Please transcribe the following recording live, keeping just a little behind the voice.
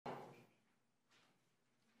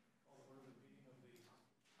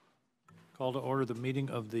Call to order the meeting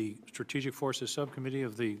of the Strategic Forces Subcommittee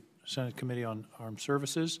of the Senate Committee on Armed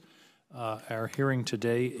Services. Our hearing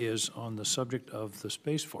today is on the subject of the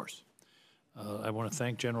Space Force. I want to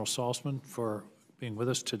thank General Saltzman for being with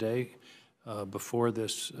us today before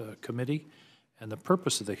this committee. And the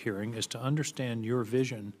purpose of the hearing is to understand your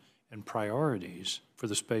vision and priorities for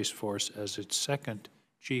the Space Force as its second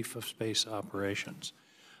Chief of Space Operations.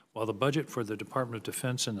 While the budget for the Department of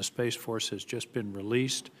Defense and the Space Force has just been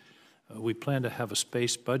released, we plan to have a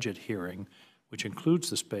space budget hearing, which includes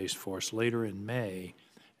the Space Force, later in May,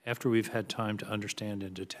 after we've had time to understand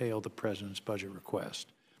in detail the President's budget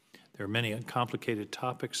request. There are many complicated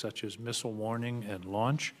topics, such as missile warning and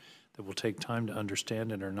launch, that will take time to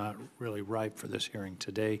understand and are not really ripe for this hearing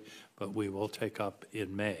today, but we will take up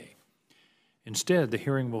in May. Instead, the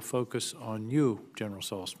hearing will focus on you, General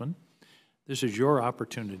Saltzman. This is your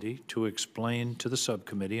opportunity to explain to the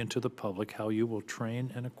subcommittee and to the public how you will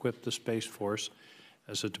train and equip the Space Force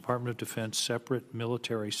as a Department of Defense separate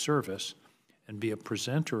military service and be a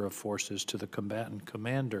presenter of forces to the combatant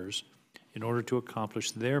commanders in order to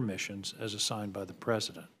accomplish their missions as assigned by the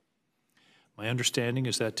President. My understanding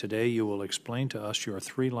is that today you will explain to us your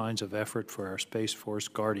 3 lines of effort for our Space Force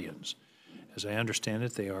Guardians. As I understand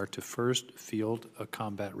it, they are to first field a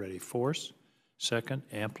combat-ready force, second,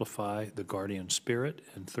 amplify the Guardian spirit,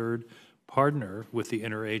 and third, partner with the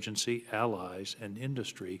interagency, allies, and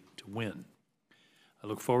industry to win. I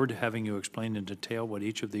look forward to having you explain in detail what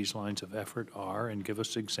each of these lines of effort are and give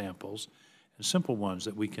us examples, and simple ones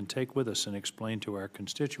that we can take with us and explain to our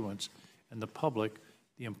constituents and the public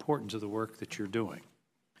the importance of the work that you're doing.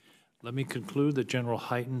 Let me conclude that General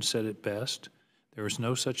Hyten said it best: there is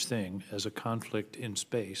no such thing as a conflict in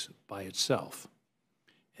space by itself.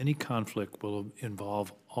 Any conflict will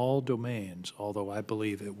involve all domains, although I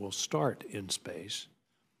believe it will start in space,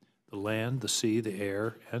 the land, the sea, the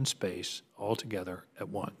air, and space, all together at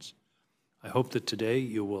once. I hope that today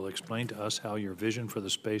you will explain to us how your vision for the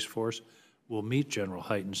Space Force will meet General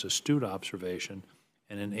Hyten's astute observation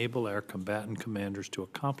and enable our combatant commanders to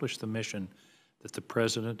accomplish the mission that the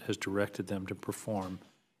President has directed them to perform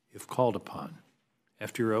if called upon.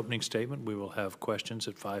 After your opening statement, we will have questions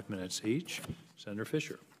at 5 minutes each. Senator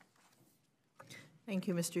Fisher. Thank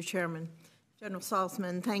you, Mr. Chairman. General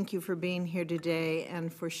Saltzman, thank you for being here today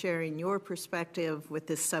and for sharing your perspective with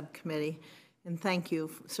this subcommittee. And thank you,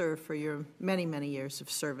 sir, for your many, many years of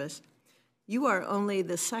service. You are only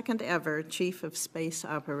the second ever Chief of Space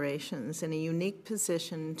Operations in a unique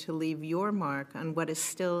position to leave your mark on what is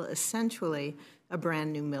still essentially a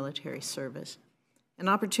brand new military service. An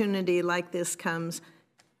opportunity like this comes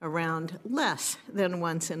around less than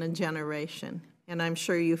once in a generation, and I'm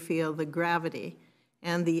sure you feel the gravity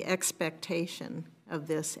and the expectation of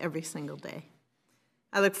this every single day.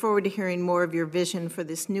 I look forward to hearing more of your vision for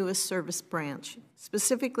this newest service branch,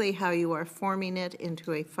 specifically how you are forming it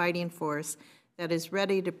into a fighting force that is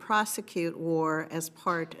ready to prosecute war as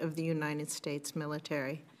part of the United States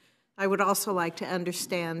military. I would also like to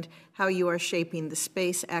understand how you are shaping the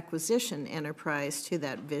space acquisition enterprise to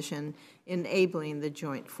that vision, enabling the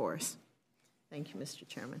joint force. Thank you, Mr.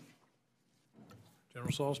 Chairman.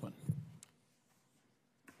 General Saltzman.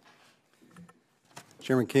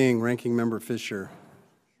 Chairman King, Ranking Member Fisher,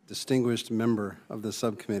 distinguished member of the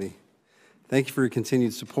subcommittee, thank you for your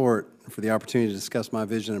continued support and for the opportunity to discuss my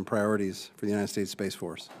vision and priorities for the United States Space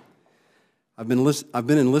Force. I've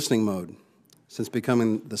been in listening mode since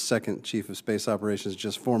becoming the second Chief of Space Operations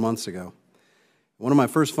just 4 months ago. One of my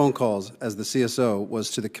first phone calls as the CSO was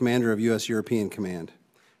to the commander of U.S. European Command,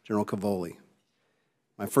 General Cavoli.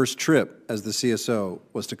 My first trip as the CSO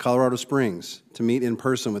was to Colorado Springs to meet in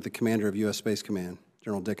person with the commander of U.S. Space Command,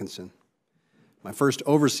 General Dickinson. My first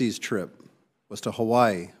overseas trip was to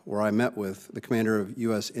Hawaii, where I met with the commander of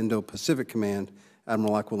U.S. Indo-Pacific Command,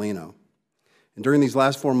 Admiral Aquilino. And during these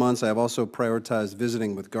last 4 months, I have also prioritized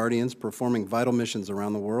visiting with Guardians performing vital missions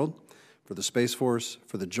around the world for the Space Force,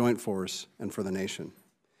 for the Joint Force, and for the nation.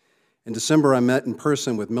 In December, I met in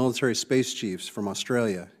person with military space chiefs from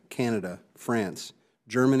Australia, Canada, France,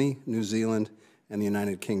 Germany, New Zealand, and the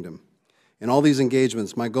United Kingdom. In all these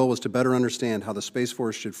engagements, my goal was to better understand how the Space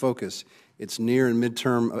Force should focus its near and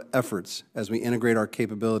midterm efforts as we integrate our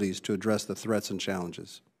capabilities to address the threats and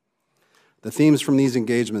challenges. The themes from these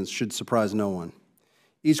engagements should surprise no one.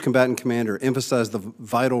 Each combatant commander emphasized the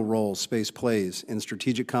vital role space plays in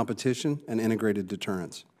strategic competition and integrated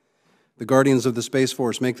deterrence. The Guardians of the Space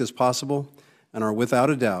Force make this possible and are without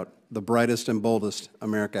a doubt the brightest and boldest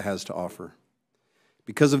America has to offer.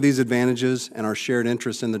 Because of these advantages and our shared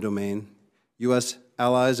interest in the domain, U.S.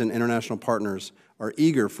 allies and international partners are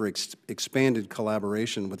eager for expanded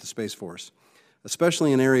collaboration with the Space Force.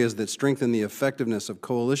 especially in areas that strengthen the effectiveness of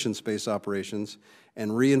coalition space operations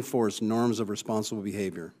and reinforce norms of responsible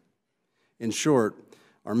behavior. In short,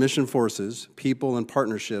 our mission forces, people, and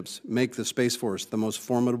partnerships make the Space Force the most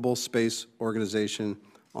formidable space organization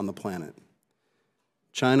on the planet.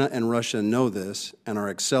 China and Russia know this and are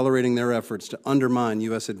accelerating their efforts to undermine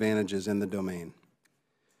U.S. advantages in the domain.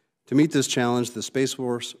 To meet this challenge, the Space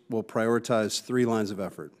Force will prioritize 3 lines of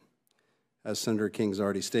effort. As Senator King's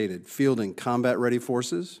already stated, fielding combat-ready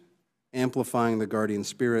forces, amplifying the Guardian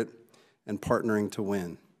spirit, and partnering to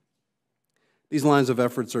win. These lines of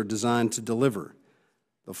efforts are designed to deliver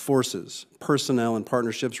the forces, personnel, and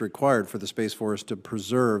partnerships required for the Space Force to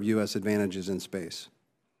preserve U.S. advantages in space.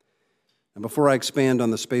 And before I expand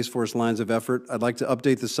on the Space Force lines of effort, I'd like to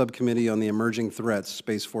update the subcommittee on the emerging threats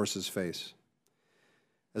Space Forces face.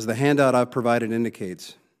 As the handout I've provided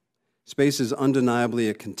indicates, space is undeniably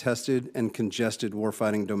a contested and congested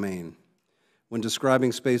warfighting domain. When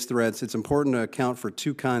describing space threats, it's important to account for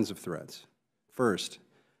 2 kinds of threats. First,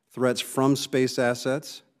 threats from space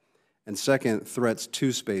assets, and second, threats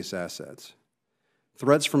to space assets.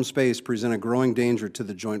 Threats from space present a growing danger to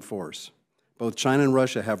the joint force. Both China and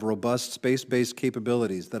Russia have robust space-based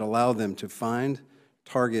capabilities that allow them to find,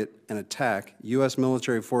 target, and attack U.S.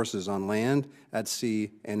 military forces on land, at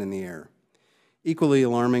sea, and in the air. Equally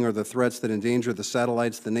alarming are the threats that endanger the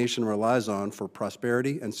satellites the nation relies on for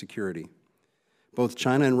prosperity and security. Both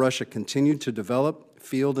China and Russia continue to develop,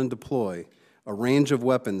 field, and deploy a range of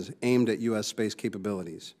weapons aimed at U.S. space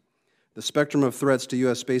capabilities. The spectrum of threats to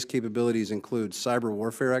U.S. space capabilities includes cyber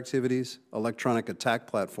warfare activities, electronic attack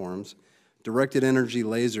platforms, directed energy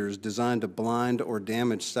lasers designed to blind or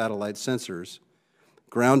damage satellite sensors,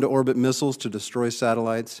 ground-to-orbit missiles to destroy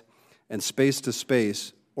satellites, and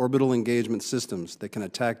space-to-space orbital engagement systems that can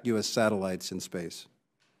attack U.S. satellites in space.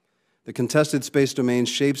 The contested space domain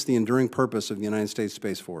shapes the enduring purpose of the United States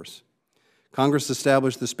Space Force. Congress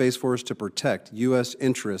established the Space Force to protect U.S.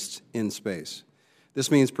 interests in space. This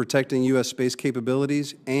means protecting U.S. space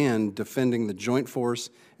capabilities and defending the joint force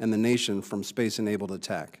and the nation from space-enabled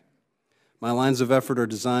attack. My lines of effort are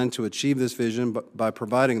designed to achieve this vision by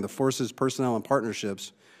providing the forces, personnel, and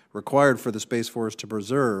partnerships required for the Space Force to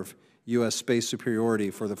preserve U.S. space superiority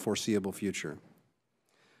for the foreseeable future.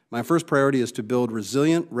 My first priority is to build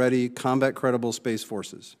resilient, ready, combat-credible space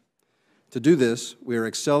forces. To do this, we are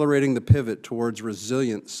accelerating the pivot towards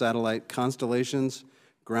resilient satellite constellations,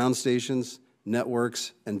 ground stations,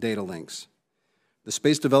 networks, and data links. The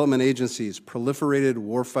Space Development Agency's proliferated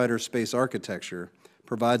warfighter space architecture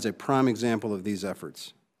provides a prime example of these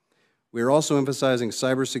efforts. We are also emphasizing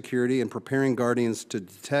cybersecurity and preparing Guardians to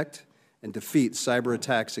detect and defeat cyber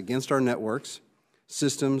attacks against our networks,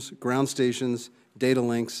 systems, ground stations, data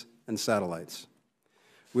links, and satellites.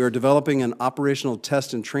 We are developing an operational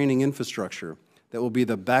test and training infrastructure that will be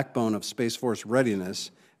the backbone of Space Force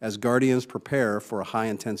readiness as Guardians prepare for a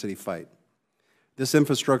high-intensity fight. This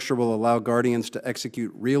infrastructure will allow Guardians to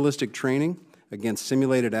execute realistic training against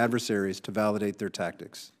simulated adversaries to validate their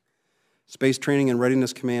tactics. Space Training and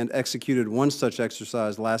Readiness Command executed one such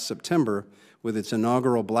exercise last September with its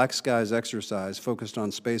inaugural Black Skies exercise focused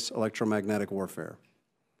on space electromagnetic warfare.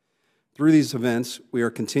 Through these events, we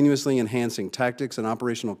are continuously enhancing tactics and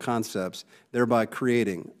operational concepts, thereby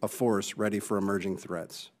creating a force ready for emerging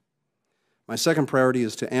threats. My second priority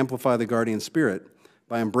is to amplify the Guardian spirit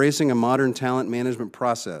by embracing a modern talent management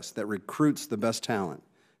process that recruits the best talent,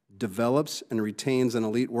 develops and retains an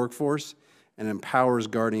elite workforce, and empowers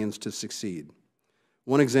Guardians to succeed.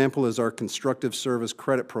 One example is our constructive service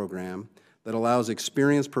credit program that allows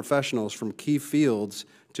experienced professionals from key fields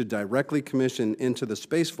to directly commission into the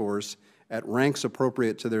Space Force at ranks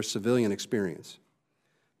appropriate to their civilian experience.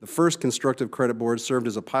 The first constructive credit board served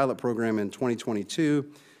as a pilot program in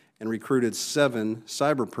 2022 and recruited 7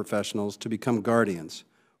 cyber professionals to become Guardians,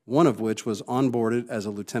 one of which was onboarded as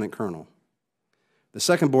a lieutenant colonel. The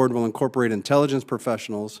second board will incorporate intelligence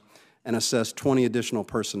professionals and assess 20 additional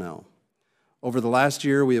personnel. Over the last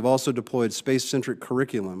year, we have also deployed space-centric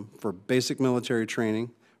curriculum for basic military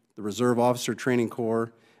training, the Reserve Officer Training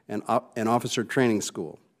Corps, and Officer Training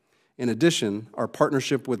School. In addition, our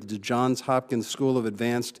partnership with the Johns Hopkins School of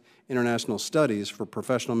Advanced International Studies for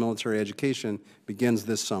professional military education begins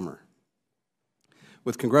this summer.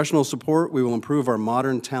 With congressional support, we will improve our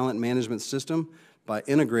modern talent management system by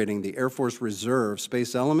integrating the Air Force Reserve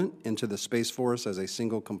space element into the Space Force as a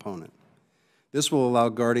single component. This will allow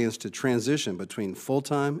Guardians to transition between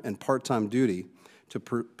full-time and part-time duty to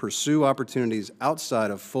pursue opportunities outside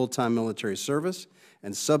of full-time military service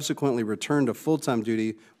and subsequently return to full-time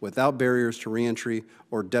duty without barriers to reentry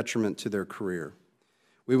or detriment to their career.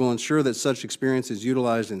 We will ensure that such experience is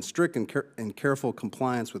utilized in strict and careful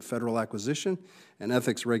compliance with federal acquisition and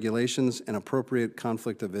ethics regulations and appropriate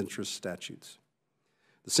conflict of interest statutes.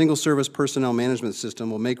 The Single Service Personnel Management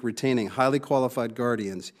System will make retaining highly qualified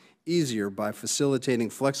guardians easier by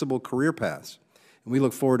facilitating flexible career paths, and we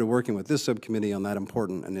look forward to working with this subcommittee on that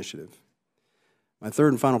important initiative. My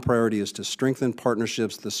third and final priority is to strengthen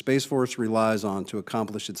partnerships the Space Force relies on to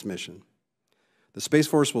accomplish its mission. The Space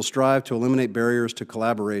Force will strive to eliminate barriers to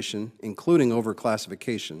collaboration, including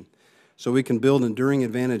overclassification, so we can build enduring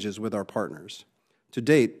advantages with our partners. To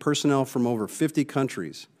date, personnel from over 50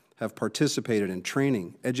 countries have participated in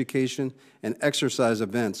training, education, and exercise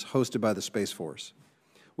events hosted by the Space Force.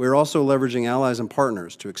 We are also leveraging allies and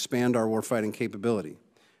partners to expand our warfighting capability.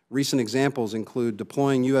 Recent examples include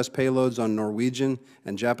deploying U.S. payloads on Norwegian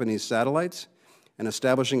and Japanese satellites and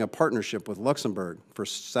establishing a partnership with Luxembourg for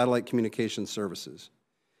satellite communication services.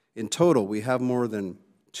 In total, we have more than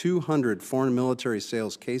 200 foreign military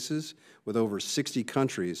sales cases with over 60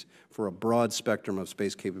 countries for a broad spectrum of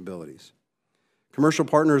space capabilities. Commercial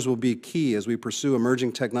partners will be key as we pursue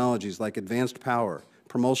emerging technologies like advanced power,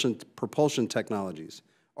 propulsion technologies,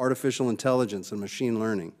 artificial intelligence and machine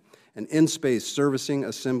learning, and in-space servicing,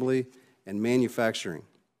 assembly, and manufacturing.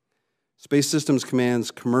 Space Systems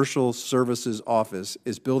Command's Commercial Services Office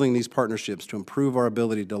is building these partnerships to improve our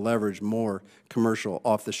ability to leverage more commercial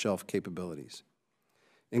off-the-shelf capabilities.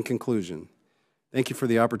 In conclusion, thank you for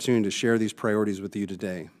the opportunity to share these priorities with you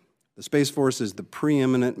today. The Space Force is the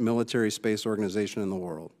preeminent military space organization in the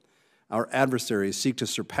world. Our adversaries seek to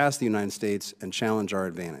surpass the United States and challenge our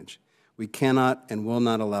advantage. We cannot and will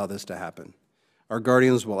not allow this to happen. Our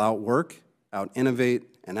Guardians will outwork, out-innovate,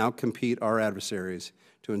 and out-compete our adversaries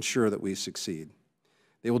to ensure that we succeed.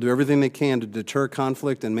 They will do everything they can to deter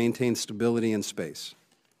conflict and maintain stability in space.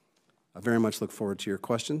 I very much look forward to your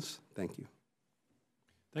questions. Thank you.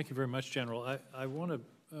 Thank you very much, General. I want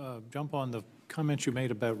to jump on the comments you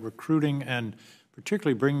made about recruiting and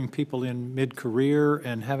particularly bringing people in mid-career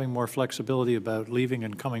and having more flexibility about leaving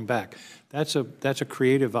and coming back. That's a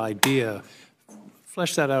creative idea.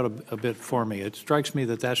 Flesh that out a bit for me. It strikes me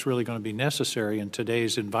that that's really going to be necessary in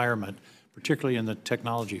today's environment, particularly in the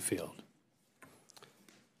technology field.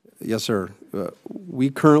 Yes, sir.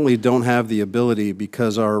 We currently don't have the ability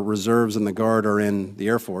because our reserves and the Guard are in the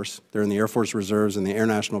Air Force. They're in the Air Force Reserves and the Air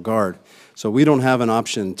National Guard. So we don't have an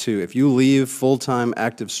option to, if you leave full-time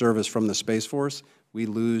active service from the Space Force, we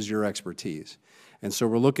lose your expertise. And so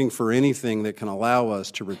we're looking for anything that can allow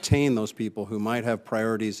us to retain those people who might have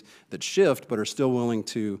priorities that shift but are still willing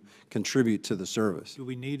to contribute to the service. Do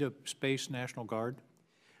we need a Space National Guard?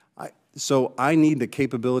 So I need the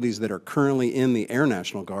capabilities that are currently in the Air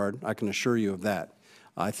National Guard. I can assure you of that.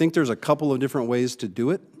 I think there's a couple of different ways to do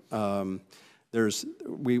it.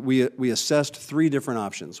 We assessed 3 different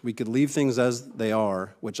options. We could leave things as they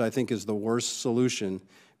are, which I think is the worst solution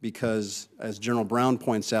because, as General Brown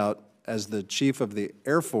points out, as the Chief of the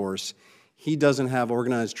Air Force, he doesn't have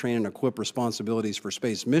organized, train, and equip responsibilities for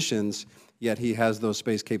space missions, yet he has those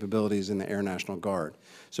space capabilities in the Air National Guard.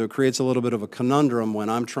 So it creates a little bit of a conundrum when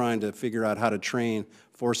I'm trying to figure out how to train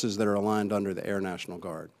forces that are aligned under the Air National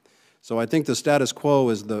Guard. So I think the status quo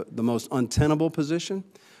is the most untenable position,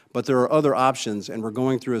 but there are other options, and we're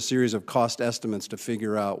going through a series of cost estimates to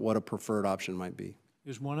figure out what a preferred option might be.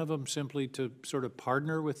 Is one of them simply to sort of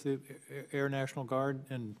partner with the Air National Guard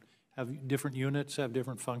and have different units have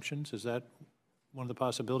different functions? Is that one of the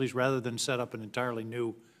possibilities, rather than set up an entirely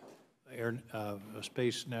new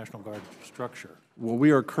Space National Guard structure? Well,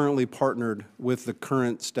 we are currently partnered with the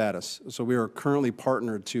current status. So we are currently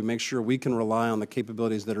partnered to make sure we can rely on the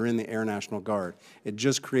capabilities that are in the Air National Guard. It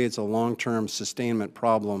just creates a long-term sustainment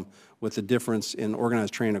problem with the difference in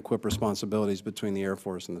organized, train, and equip responsibilities between the Air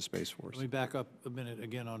Force and the Space Force. Let me back up a minute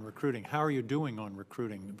again on recruiting. How are you doing on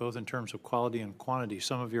recruiting, both in terms of quality and quantity?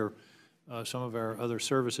 Some of our other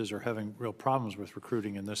services are having real problems with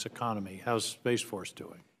recruiting in this economy. How's Space Force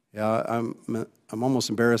doing? Yeah, I'm almost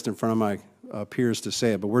embarrassed in front of my peers to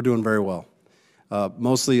say it, but we're doing very well.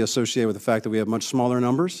 Mostly associated with the fact that we have much smaller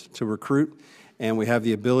numbers to recruit, and we have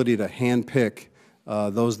the ability to handpick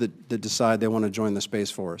those that decide they want to join the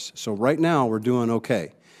Space Force. So right now, we're doing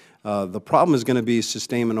okay. The problem is going to be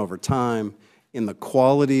sustainment over time in the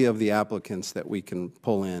quality of the applicants that we can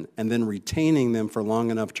pull in, and then retaining them for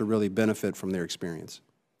long enough to really benefit from their experience.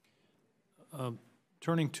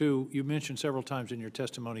 Turning to, you mentioned several times in your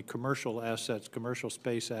testimony, commercial assets, commercial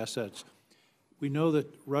space assets. We know that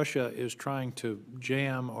Russia is trying to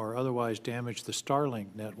jam or otherwise damage the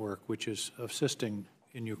Starlink network, which is assisting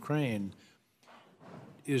in Ukraine.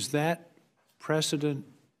 Is that precedent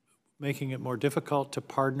making it more difficult to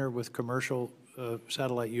partner with commercial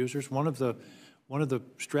satellite users. One of the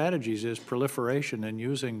strategies is proliferation and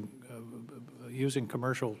using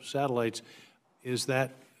commercial satellites. Is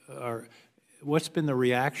that what's been the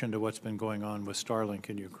reaction to what's been going on with Starlink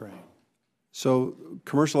in Ukraine? So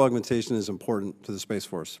commercial augmentation is important to the Space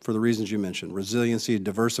Force for the reasons you mentioned: resiliency,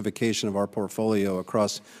 diversification of our portfolio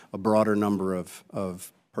across a broader number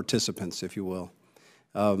of participants, if you will.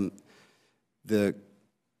 The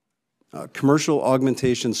commercial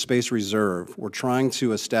augmentation space reserve, we're trying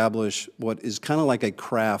to establish what is kind of like a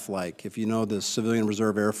craft, like if you know the civilian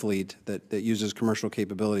reserve air fleet that uses commercial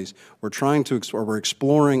capabilities. We're trying to, or we're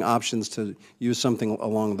exploring options to use something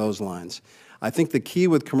along those lines. I think the key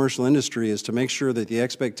with commercial industry is to make sure that the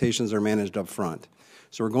expectations are managed up front.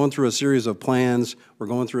 So we're going through a series of plans, we're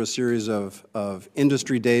going through a series of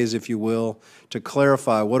industry days, if you will, to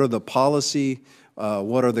clarify what are the policy,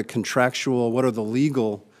 what are the contractual, what are the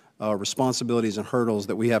legal responsibilities and hurdles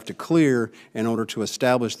that we have to clear in order to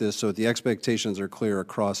establish this so that the expectations are clear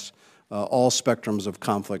across all spectrums of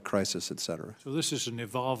conflict, crisis, et cetera. So this is an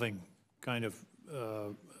evolving kind of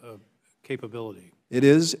capability. It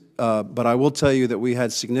is, but I will tell you that we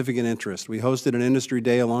had significant interest. We hosted an industry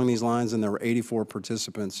day along these lines, and there were 84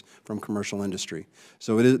 participants from commercial industry.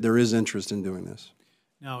 So there is interest in doing this.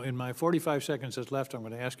 Now, in my 45 seconds that's left, I'm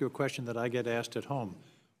going to ask you a question that I get asked at home.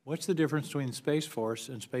 What's the difference between Space Force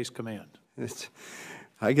and Space Command?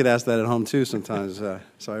 I get asked that at home too sometimes,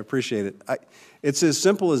 so I appreciate it. It's as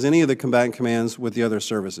simple as any of the combatant commands with the other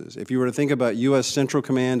services. If you were to think about U.S. Central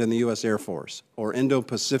Command and the U.S. Air Force, or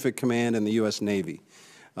Indo-Pacific Command and the U.S. Navy,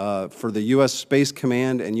 for the U.S. Space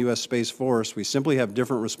Command and U.S. Space Force, we simply have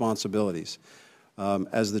different responsibilities.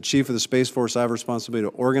 As the Chief of the Space Force, I have responsibility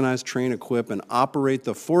to organize, train, equip, and operate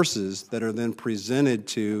the forces that are then presented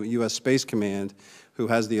to U.S. Space Command, who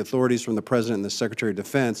has the authorities from the President and the Secretary of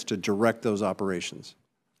Defense to direct those operations.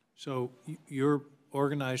 So you're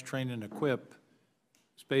organize, train, and equip.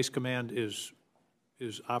 Space Command is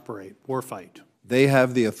operate, warfight. They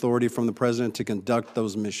have the authority from the President to conduct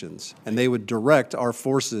those missions, and they would direct our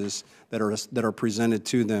forces that are presented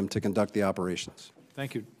to them to conduct the operations.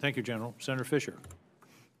 Thank you, General. Senator Fisher.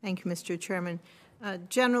 Thank you, Mr. Chairman.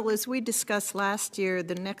 General, as we discussed last year,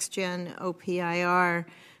 the next-gen OPIR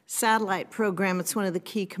satellite program, it's one of the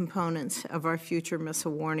key components of our future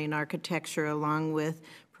missile warning architecture, along with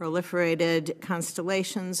proliferated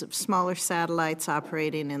constellations of smaller satellites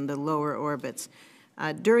operating in the lower orbits.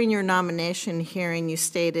 During your nomination hearing, you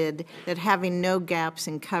stated that having no gaps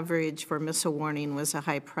in coverage for missile warning was a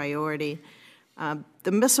high priority.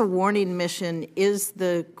 The missile warning mission is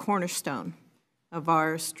the cornerstone of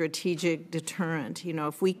our strategic deterrent. You know,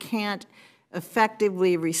 if we can't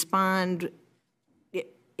effectively respond,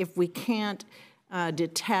 if we can't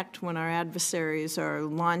detect when our adversaries are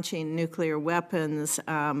launching nuclear weapons,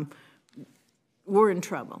 we're in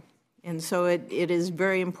trouble. And so it is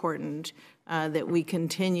very important that we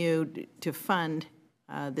continue to fund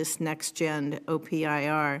this next-gen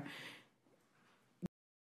OPIR.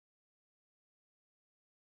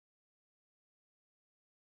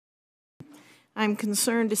 I'm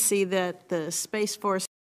concerned to see that the Space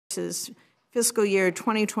Force's fiscal year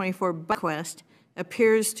 2024 request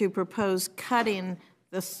appears to propose cutting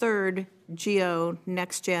the third GEO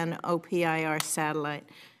next-gen OPIR satellite.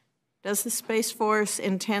 Does the Space Force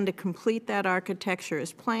intend to complete that architecture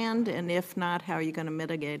as planned? And if not, how are you going to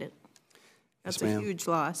mitigate it? That's a huge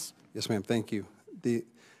loss. Yes, ma'am. Thank you. The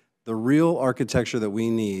real architecture that we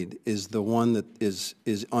need is the one that is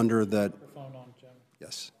under that.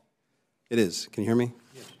 Yes, it is. Can you hear me?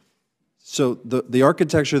 Yes. So the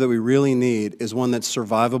architecture that we really need is one that's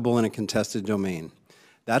survivable in a contested domain.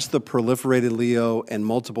 That's the proliferated LEO and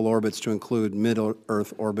multiple orbits to include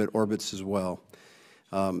mid-Earth orbits as well.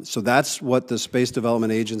 So that's what the Space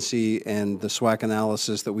Development Agency and the SWAC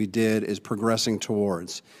analysis that we did is progressing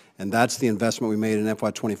towards. And that's the investment we made in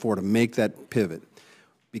FY24 to make that pivot.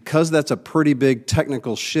 Because that's a pretty big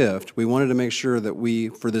technical shift, we wanted to make sure that we,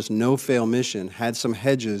 for this no-fail mission, had some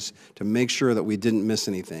hedges to make sure that we didn't miss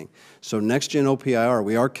anything. So next-gen OPIR,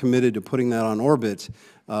 we are committed to putting that on orbit,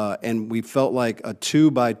 and we felt like a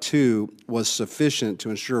 2x2 was sufficient to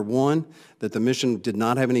ensure, one, that the mission did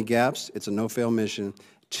not have any gaps, it's a no-fail mission,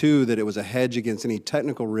 two, that it was a hedge against any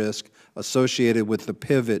technical risk associated with the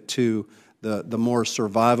pivot to the more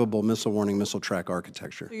survivable missile warning, missile track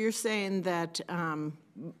architecture. So you're saying that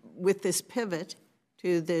with this pivot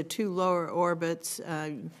to the two lower orbits,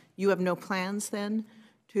 you have no plans then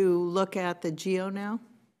to look at the GEO now?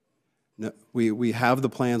 No, we have the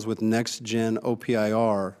plans with next-gen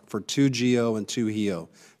OPIR for 2 GEO and 2 HEO.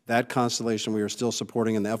 That constellation we are still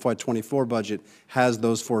supporting in the FY24 budget has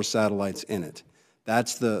those 4 satellites in it.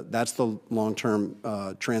 That's the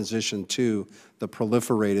long-term transition to the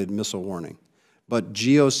proliferated missile warning. But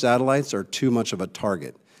GEO satellites are too much of a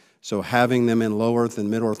target. So having them in low Earth and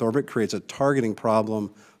mid-Earth orbit creates a targeting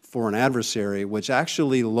problem for an adversary, which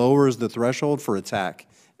actually lowers the threshold for attack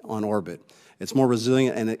on orbit. It's more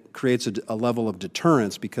resilient, and it creates a level of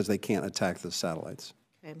deterrence because they can't attack the satellites.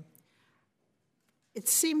 Okay. It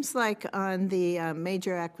seems like on the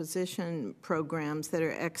major acquisition programs that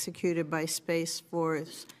are executed by Space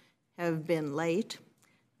Force have been late.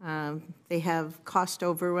 They have cost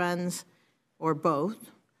overruns, or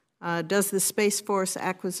both. Does the Space Force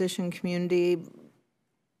acquisition community,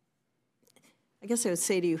 I guess I would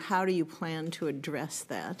say to you, how do you plan to address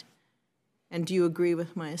that? And do you agree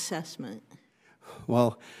with my assessment?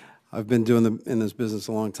 Well, I've been in this business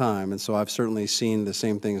a long time, and so I've certainly seen the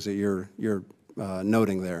same things that you're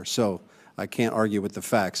noting there. So I can't argue with the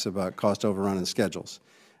facts about cost overrun and schedules.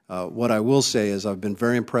 What I will say is I've been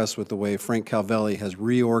very impressed with the way Frank Calvelli has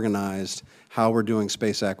reorganized how we're doing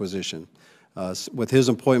space acquisition. With his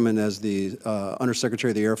appointment as the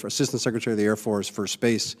Undersecretary of the Air Force, Assistant Secretary of the Air Force for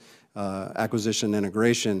Space Acquisition and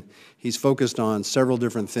Integration, he's focused on several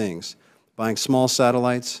different things: buying small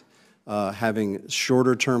satellites, having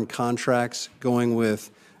shorter-term contracts, going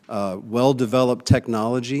with well-developed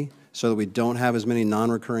technology so that we don't have as many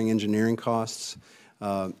non-recurring engineering costs.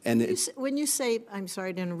 When you say, I'm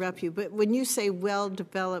sorry to interrupt you, but when you say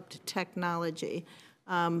well-developed technology,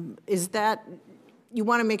 is that you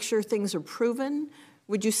want to make sure things are proven?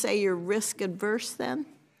 Would you say you're risk-adverse then?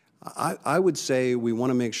 I would say we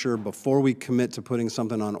want to make sure before we commit to putting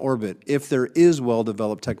something on orbit, if there is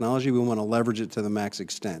well-developed technology, we want to leverage it to the max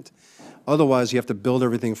extent. Otherwise, you have to build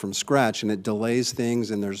everything from scratch, and it delays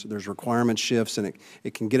things, and there's requirement shifts, and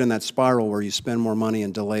it can get in that spiral where you spend more money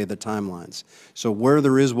and delay the timelines. So where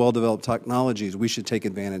there is well-developed technologies, we should take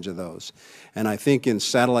advantage of those. And I think in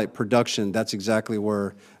satellite production, that's exactly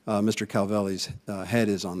where Mr. Calvelli's head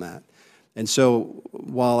is on that. And so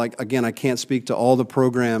while, again, I can't speak to all the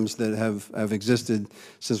programs that have existed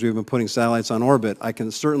since we've been putting satellites on orbit, I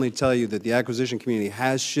can certainly tell you that the acquisition community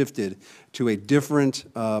has shifted to a different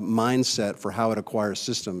mindset for how it acquires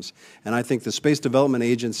systems. And I think the Space Development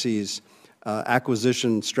Agency's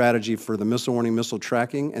acquisition strategy for the missile warning, missile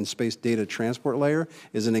tracking, and space data transport layer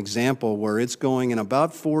is an example where it's going in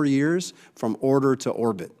about 4 years from order to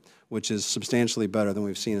orbit, which is substantially better than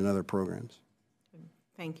we've seen in other programs.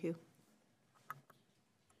 Thank you.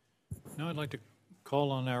 Now I'd like to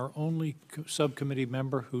call on our only subcommittee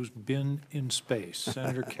member who's been in space,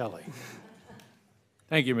 Senator Kelly.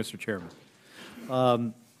 Thank you, Mr. Chairman.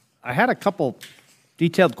 I had a couple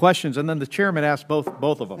detailed questions, and then the chairman asked both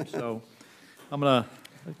of them. So I'm going to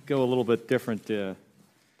go a little bit different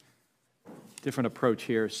approach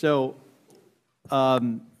here. So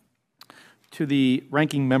to the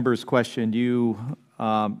ranking member's question, you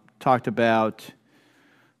talked about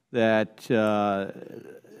that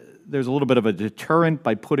there's a little bit of a deterrent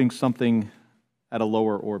by putting something at a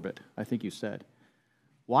lower orbit, I think you said.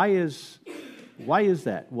 Why is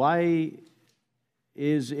that? Why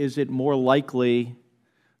is it more likely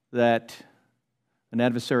that an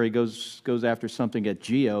adversary goes after something at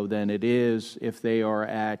GEO than it is if they are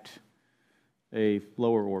at a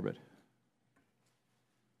lower orbit?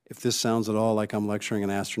 If this sounds at all like I'm lecturing an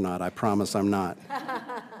astronaut, I promise I'm not.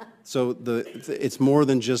 So it's more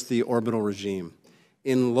than just the orbital regime.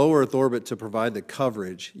 In low Earth orbit, to provide the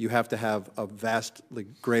coverage, you have to have a vastly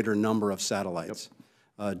greater number of satellites.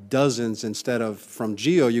 Yep. Dozens, instead of from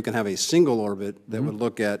GEO, you can have a single orbit that would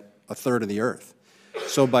look at a third of the Earth.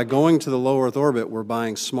 So by going to the low Earth orbit, we're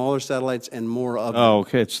buying smaller satellites and more of them. Oh,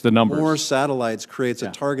 okay, it's the numbers. More satellites creates a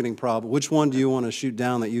targeting problem. Which one do you want to shoot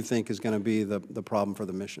down that you think is going to be the problem for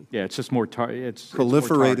the mission? Yeah, it's just more it's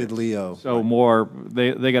proliferated more LEO. So right. More,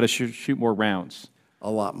 they got to shoot more rounds. A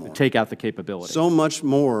lot more. To take out the capability. So much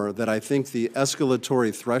more that I think the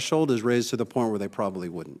escalatory threshold is raised to the point where they probably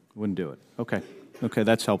wouldn't. Wouldn't do it. Okay. Okay,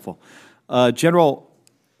 that's helpful. General,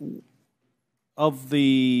 of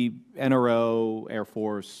the NRO, Air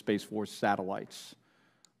Force, Space Force satellites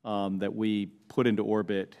that we put into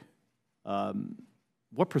orbit,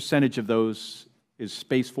 what percentage of those is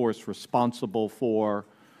Space Force responsible for?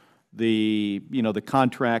 The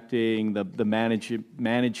contracting, the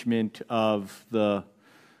management of the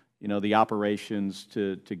the operations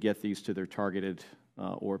to get these to their targeted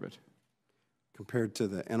orbit. Compared to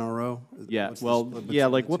the NRO? Yeah.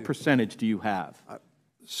 Like what percentage do you have?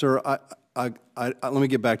 Sir, let me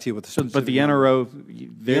get back to you with the specific But the NRO,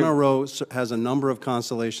 the NRO has a number of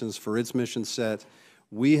constellations for its mission set.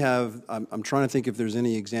 We have, I'm trying to think if there's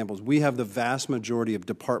any examples. We have the vast majority of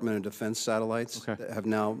Department of Defense satellites that have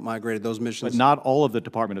now migrated those missions. But not all of the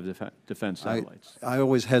Department of Defense satellites. I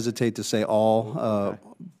always hesitate to say all,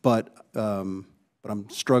 but I'm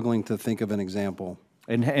struggling to think of an example.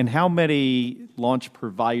 And how many launch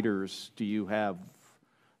providers do you have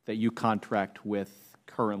that you contract with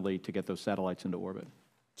currently to get those satellites into orbit?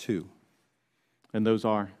 2. And those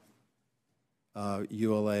are?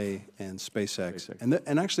 ULA and SpaceX.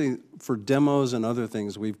 And actually, for demos and other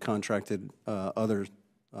things, we've contracted other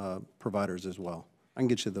providers as well. I can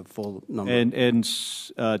get you the full number. And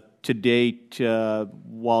to date,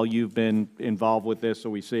 while you've been involved with this, are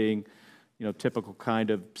we seeing, you know, typical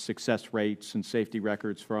kind of success rates and safety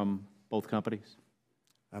records from both companies?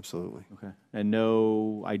 Absolutely. Okay. And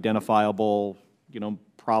no identifiable, you know,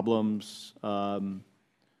 problems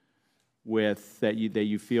with that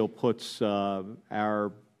you feel puts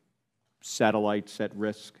our satellites at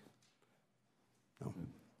risk? No.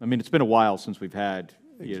 I mean, it's been a while since we've had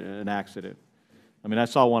an accident. I mean, I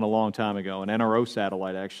saw one a long time ago, an NRO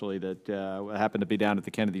satellite, actually, that happened to be down at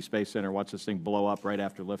the Kennedy Space Center. Watched this thing blow up right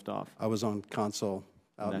after liftoff. I was on console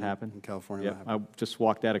out in California. Yeah, I just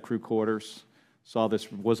walked out of crew quarters, saw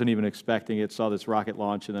this, wasn't even expecting it, saw this rocket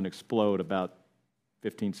launch and then explode about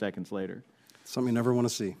 15 seconds later. Something you never want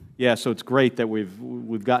to see. Yeah, so it's great that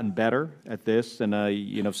we've gotten better at this, and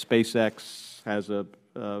you know, SpaceX has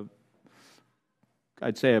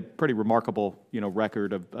I'd say a pretty remarkable, you know,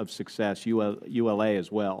 record of success. ULA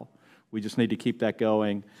as well. We just need to keep that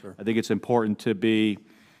going. Sure. I think it's important to be,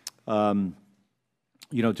 you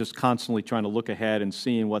know, just constantly trying to look ahead and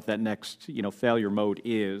seeing what that next, you know, failure mode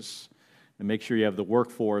is, and make sure you have the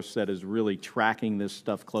workforce that is really tracking this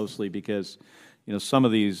stuff closely, because, you know, some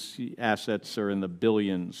of these assets are in the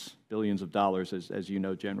billions of dollars, as you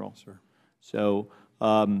know, General. Sure. So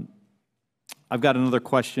I've got another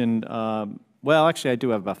question. Well, actually, I do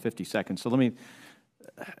have about 50 seconds.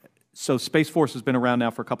 So Space Force has been around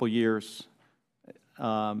now for a couple of years.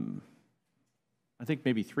 I think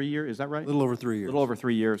maybe 3 years, is that right? A little over 3 years. A little over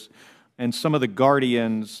 3 years. And some of the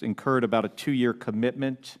Guardians incurred about a 2-year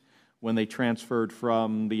commitment when they transferred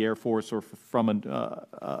from the Air Force or from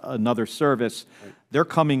another service. Right. They're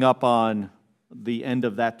coming up on the end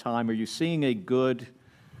of that time. Are you seeing a good,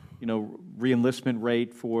 you know, re-enlistment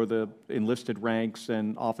rate for the enlisted ranks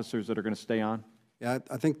and officers that are going to stay on? Yeah,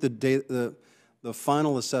 I think the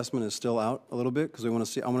final assessment is still out a little bit, because I want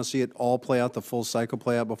to see it all play out, the full cycle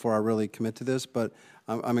play out, before I really commit to this. But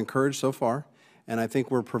I'm encouraged so far, and I think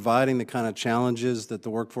we're providing the kind of challenges that the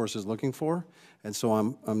workforce is looking for. And so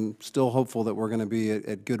I'm still hopeful that we're going to be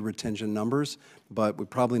at good retention numbers, but we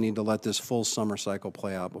probably need to let this full summer cycle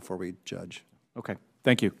play out before we judge. Okay.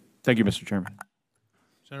 Thank you. Thank you, Mr. Chairman.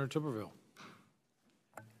 Senator Tuberville.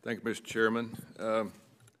 Thank you, Mr. Chairman. You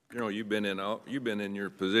know, you've been in your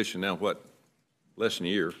position now, what, less than a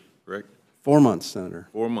year, correct? 4 months, Senator.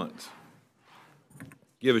 4 months.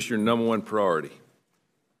 Give us your #1 priority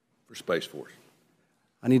for Space Force.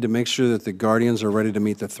 I need to make sure that the Guardians are ready to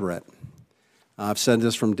meet the threat. I've said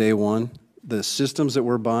this from day one. The systems that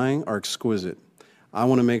we're buying are exquisite. I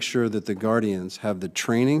want to make sure that the Guardians have the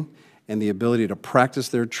training and the ability to practice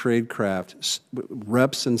their tradecraft,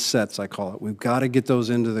 reps and sets, I call it. We've got to get those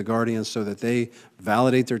into the Guardians so that they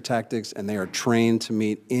validate their tactics and they are trained to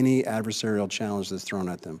meet any adversarial challenge that's thrown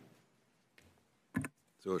at them.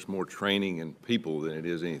 So it's more training and people than it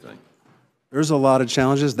is anything. There's a lot of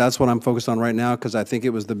challenges. That's what I'm focused on right now, because I think it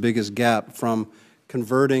was the biggest gap from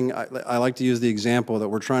converting. I like to use the example that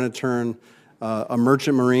we're trying to turn a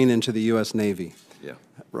merchant marine into the U.S. Navy. Yeah.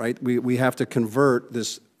 Right? We have to convert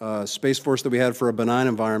this Space Force that we had for a benign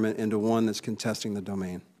environment into one that's contesting the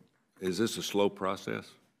domain. Is this a slow process?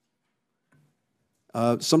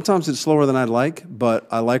 Sometimes it's slower than I'd like, but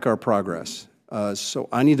I like our progress. So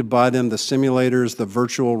I need to buy them the simulators, the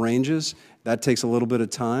virtual ranges. That takes a little bit of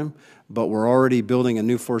time, but we're already building a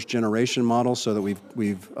new force generation model so that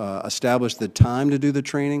we've established the time to do the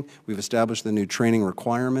training, we've established the new training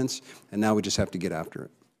requirements, and now we just have to get after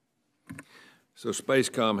it. So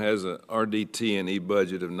Spacecom has a RDT&E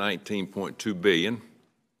budget of $19.2 billion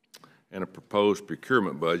and a proposed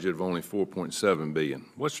procurement budget of only $4.7 billion.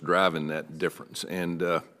 What's driving that difference? And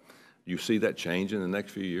do you see that change in the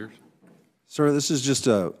next few years? Sir, this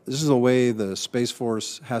is a way the Space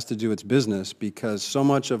Force has to do its business, because so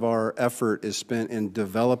much of our effort is spent in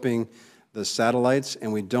developing the satellites,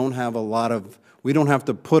 and we don't have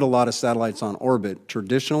to put a lot of satellites on orbit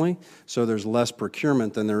traditionally, so there's less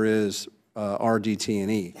procurement than there is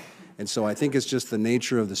RDT&E. And so I think it's just the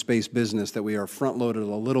nature of the space business that we are front-loaded a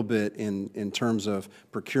little bit in terms of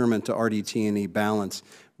procurement to RDT&E balance.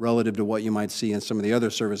 relative to what you might see in some of the other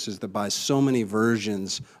services that buy so many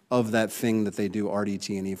versions of that thing that they do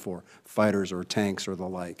RDT&E for, fighters or tanks or the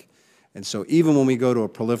like. And so even when we go to a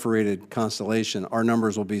proliferated constellation, our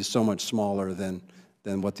numbers will be so much smaller than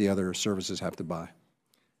what the other services have to buy.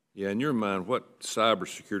 Yeah, in your mind, what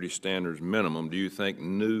cybersecurity standards minimum do you think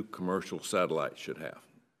new commercial satellites should have?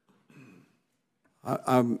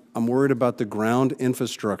 I'm worried about the ground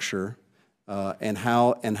infrastructure and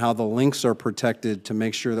how the links are protected to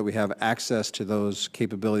make sure that we have access to those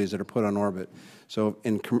capabilities that are put on orbit. So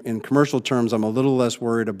in commercial terms, I'm a little less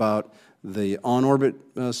worried about the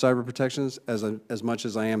on-orbit cyber protections as much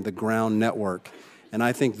as I am the ground network. And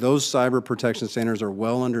I think those cyber protection standards are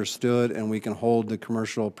well understood, and we can hold the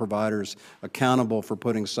commercial providers accountable for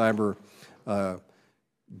putting cyber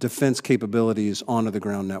defense capabilities onto the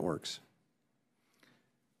ground networks.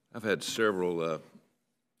 I've had several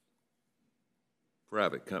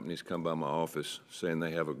private companies come by my office saying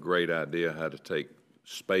they have a great idea how to take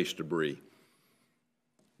space debris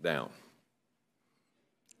down.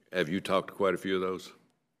 Have you talked to quite a few of those?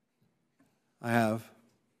 I have.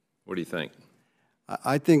 What do you think?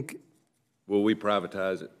 I think... Will we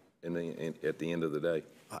privatize it at the end of the day?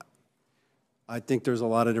 I think there's a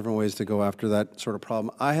lot of different ways to go after that sort of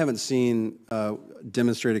problem. I haven't seen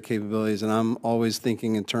demonstrated capabilities, and I'm always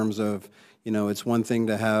thinking in terms of, you know, it's one thing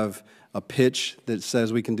to have a pitch that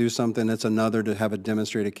says we can do something, it's another to have a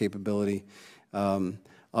demonstrated capability.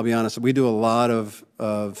 I'll be honest, we do a lot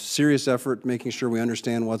of serious effort making sure we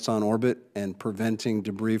understand what's on orbit and preventing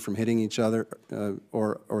debris from hitting each other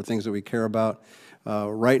or things that we care about.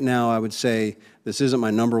 Right now, I would say this isn't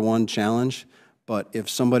my #1 challenge, but if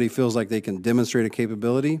somebody feels like they can demonstrate a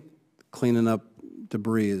capability, cleaning up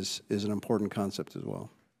debris is an important concept as well.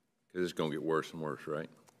 Because it's going to get worse and worse, right?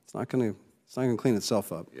 It's not going to clean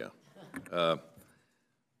itself up. Yeah. A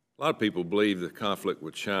lot of people believe the conflict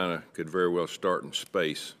with China could very well start in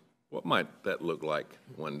space. What might that look like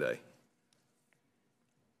one day?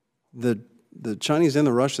 The Chinese and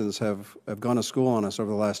the Russians have gone to school on us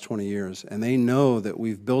over the last 20 years, and they know that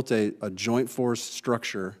we've built a joint force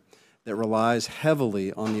structure that relies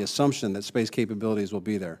heavily on the assumption that space capabilities will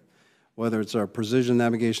be there. Whether it's our precision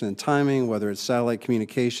navigation and timing, whether it's satellite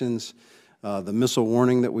communications, the missile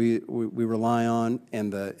warning that we rely on,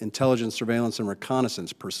 and the intelligence, surveillance, and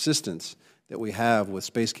reconnaissance persistence that we have with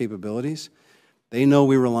space capabilities, they know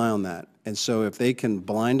we rely on that. And so if they can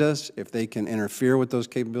blind us, if they can interfere with those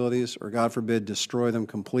capabilities, or God forbid, destroy them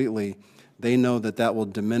completely, they know that that will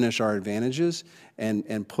diminish our advantages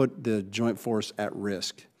and put the joint force at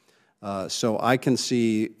risk. So I can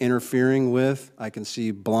see interfering with, I can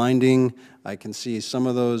see blinding, I can see some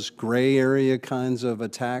of those gray area kinds of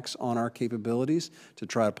attacks on our capabilities to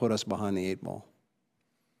try to put us behind the 8 ball.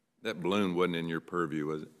 That balloon wasn't in your purview,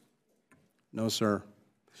 was it? No, sir.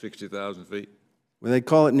 60,000 feet? Well, they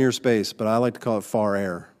call it near space, but I like to call it far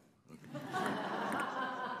air.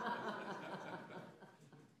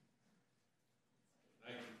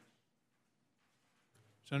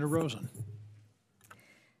 Senator Rosen.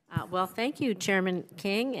 Well, thank you, Chairman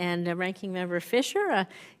King and Ranking Member Fisher.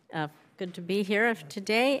 Good to be here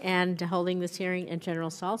today and holding this hearing. And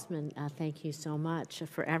General Saltzman, thank you so much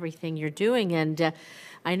for everything you're doing. And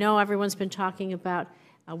I know everyone's been talking about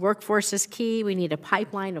workforce is key. We need a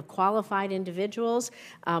pipeline of qualified individuals.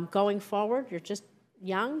 Going forward, you're just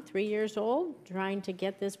young, 3 years old, trying to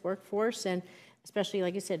get this workforce, and especially,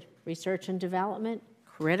 like you said, research and development,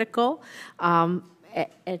 critical.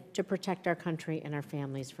 To protect our country and our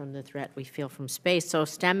families from the threat we feel from space. So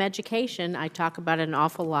STEM education, I talk about it an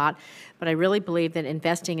awful lot, but I really believe that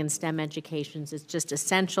investing in STEM educations is just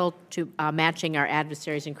essential to matching our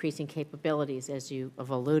adversaries' increasing capabilities, as you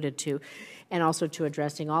have alluded to, and also to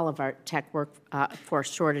addressing all of our tech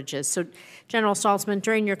workforce shortages. So, General Saltzman,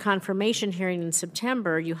 during your confirmation hearing in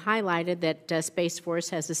September, you highlighted that Space Force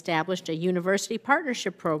has established a university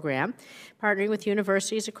partnership program, partnering with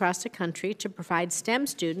universities across the country to provide STEM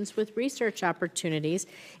students with research opportunities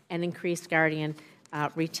and increased Guardian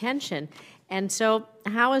retention. And so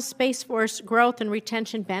how has Space Force growth and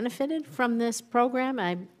retention benefited from this program?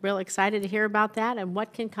 I'm real excited to hear about that. And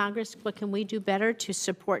what can we do better to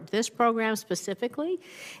support this program specifically?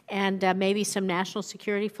 And maybe some national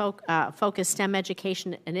security focused STEM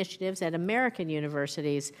education initiatives at American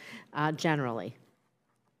universities generally.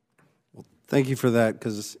 Well, thank you for that,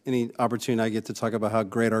 because any opportunity I get to talk about how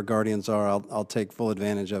great our Guardians are, I'll take full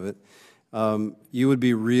advantage of it. You would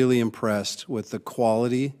be really impressed with the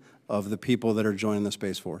quality of the people that are joining the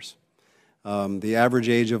Space Force. The average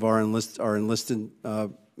age of our enlisted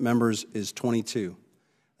members is 22.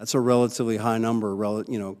 That's a relatively high number,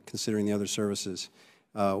 considering the other services.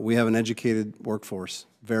 We have an educated workforce,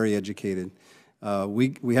 very educated.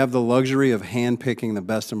 We have the luxury of handpicking the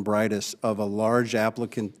best and brightest of a large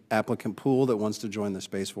applicant pool that wants to join the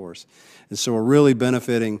Space Force. And so we're really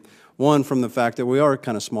benefiting, one, from the fact that we are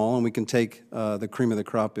kind of small and we can take the cream of the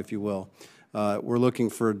crop, if you will. We're looking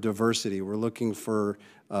for diversity. We're looking for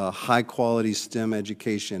high-quality STEM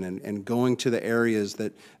education and going to the areas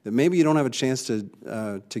that maybe you don't have a chance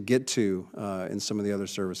to get to in some of the other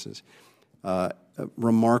services. A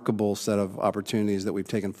remarkable set of opportunities that we've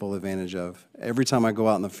taken full advantage of. Every time I go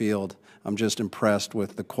out in the field, I'm just impressed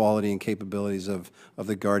with the quality and capabilities of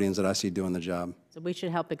the Guardians that I see doing the job. So we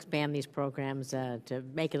should help expand these programs to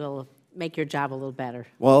make your job a little better.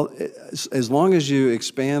 Well, as long as you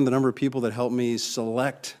expand the number of people that help me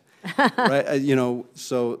select, right?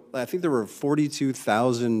 So I think there were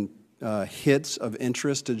 42,000 hits of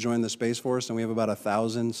interest to join the Space Force, and we have about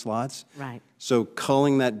 1,000 slots. Right. So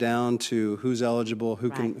culling that down to who's eligible,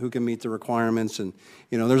 who can meet the requirements, and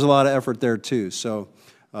there's a lot of effort there too. So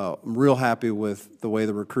I'm real happy with the way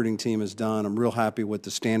the recruiting team is done. I'm real happy with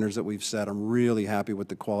the standards that we've set. I'm really happy with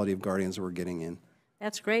the quality of Guardians that we're getting in.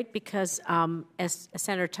 That's great because, as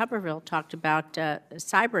Senator Tuberville talked about,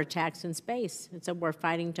 cyber attacks in space. It's a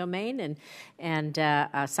warfighting domain, and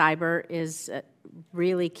cyber is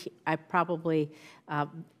really probably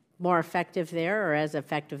more effective there, or as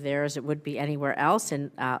effective there as it would be anywhere else. And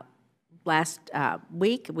last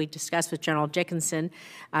week, we discussed with General Dickinson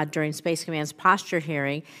during Space Command's posture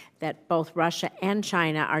hearing that both Russia and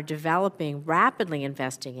China are rapidly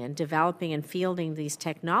investing in, developing and fielding these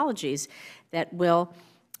technologies that will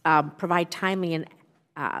provide timely and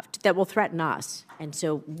that will threaten us. And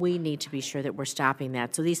so we need to be sure that we're stopping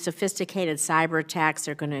that. So these sophisticated cyber attacks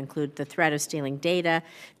are going to include the threat of stealing data,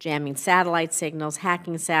 jamming satellite signals,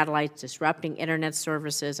 hacking satellites, disrupting internet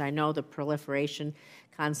services. I know the proliferation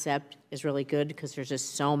concept is really good because there's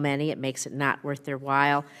just so many. It makes it not worth their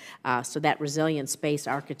while. So that resilient space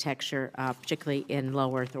architecture, particularly in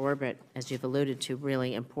low Earth orbit, as you've alluded to,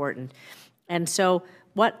 really important. And so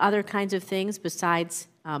what other kinds of things besides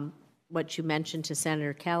what you mentioned to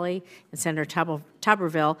Senator Kelly and Senator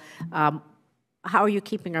Tuberville, how are you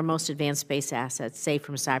keeping our most advanced space assets safe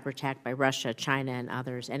from cyber attack by Russia, China, and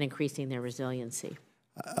others, and increasing their resiliency?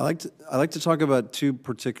 I like to talk about two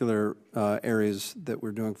particular areas that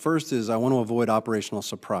we're doing. First is I want to avoid operational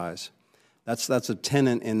surprise. That's a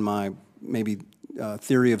tenet in my maybe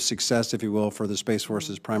theory of success, if you will, for the Space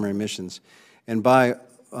Force's primary missions. And by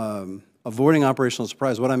avoiding operational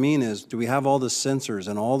surprise, what I mean is, do we have all the sensors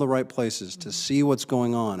in all the right places to see what's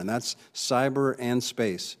going on? And that's cyber and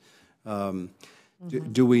space.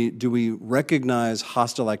 Do we recognize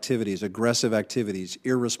hostile activities, aggressive activities,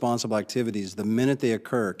 irresponsible activities the minute they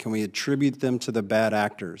occur? Can we attribute them to the bad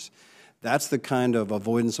actors? That's the kind of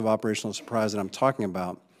avoidance of operational surprise that I'm talking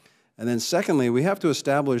about. And then secondly, we have to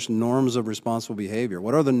establish norms of responsible behavior.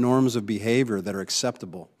 What are the norms of behavior that are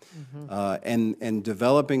acceptable? And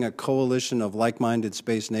developing a coalition of like-minded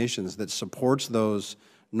space nations that supports those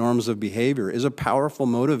norms of behavior is a powerful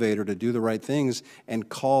motivator to do the right things and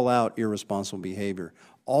call out irresponsible behavior.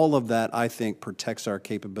 All of that, I think, protects our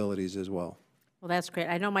capabilities as well. Well, that's great.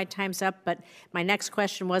 I know my time's up, but my next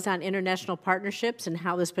question was on international partnerships and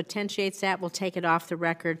how this potentiates that. We'll take it off the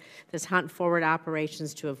record, this hunt forward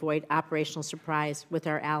operations to avoid operational surprise with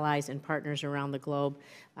our allies and partners around the globe.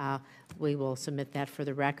 We will submit that for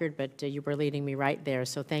the record, but you were leading me right there.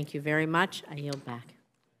 So thank you very much. I yield back.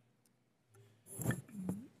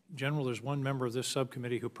 General, there's one member of this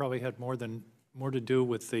subcommittee who probably had more to do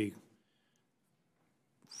with the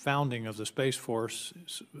founding of the Space Force,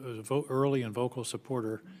 early and vocal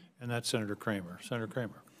supporter, and that's Senator Kramer. Senator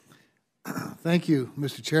Kramer. Thank you,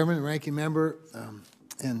 Mr. Chairman and Ranking Member,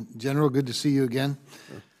 and General, good to see you again.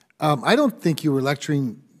 I don't think you were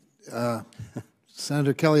lecturing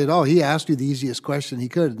Senator Kelly at all. He asked you the easiest question he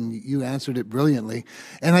could, and you answered it brilliantly.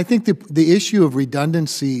 And I think the issue of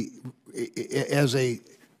redundancy as a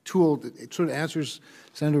tool, it sort of answers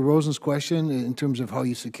Senator Rosen's question in terms of how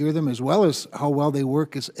you secure them, as well as how well they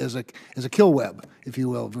work as a kill web, if you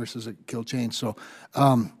will, versus a kill chain. So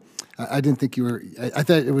I didn't think you were. I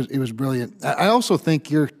thought it was brilliant. I also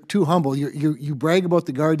think you're too humble. You brag about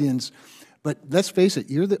the Guardians, but let's face it,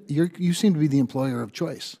 you seem to be the employer of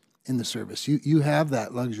choice in the service. You have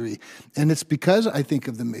that luxury, and it's because I think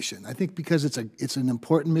of the mission. I think because it's an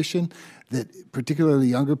important mission that particularly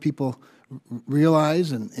younger people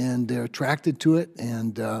realize, and they're attracted to it,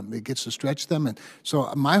 and it gets to stretch them. And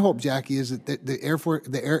so my hope, Jackie, is that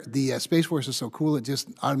the Space Force is so cool it just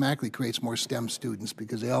automatically creates more STEM students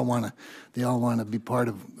because they all want to be part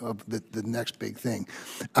of the next big thing.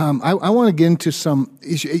 I want to get into some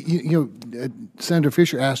issue. Senator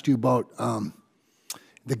Fisher asked you about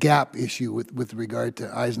the gap issue with regard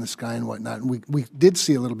to eyes in the sky and whatnot. And we did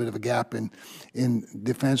see a little bit of a gap in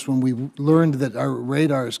defense when we learned that our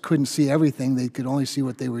radars couldn't see everything. They could only see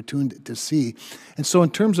what they were tuned to see. And so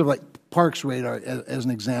in terms of like Parks radar as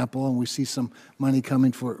an example, and we see some money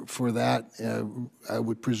coming for that, I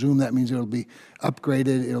would presume that means it'll be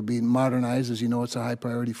upgraded, it'll be modernized. As you know, it's a high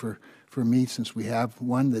priority for me, since we have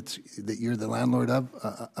one that you're the landlord of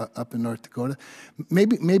up in North Dakota.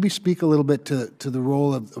 Maybe speak a little bit to the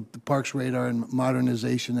role of the Parks radar and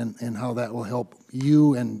modernization and how that will help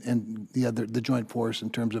you and the Joint Force in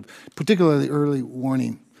terms of particularly early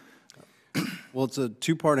warning. Well, it's a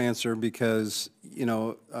two-part answer because,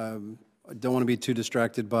 I don't want to be too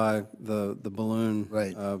distracted by the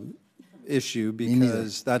balloon issue,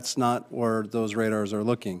 because that's not where those radars are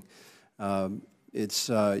looking. It's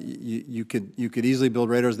you could easily build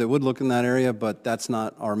radars that would look in that area, but that's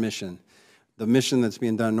not our mission. The mission that's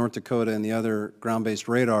being done in North Dakota and the other ground-based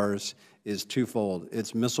radars is twofold.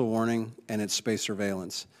 It's missile warning and it's space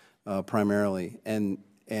surveillance primarily, and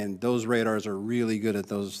those radars are really good at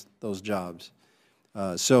those jobs.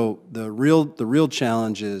 So the real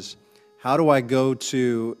challenge is, how do I go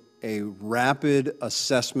to a rapid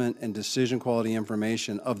assessment and decision quality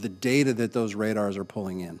information of the data that those radars are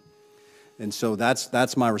pulling in? And so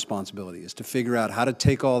that's my responsibility, is to figure out how to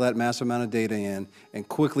take all that massive amount of data in and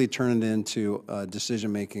quickly turn it into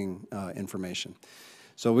decision-making information.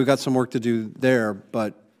 So we've got some work to do there,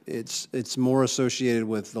 but it's more associated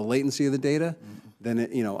with the latency of the data than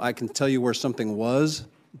I can tell you where something was,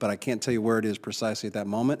 but I can't tell you where it is precisely at that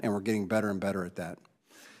moment, and we're getting better and better at that.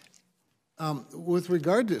 With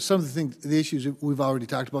regard to some of the issues that we've already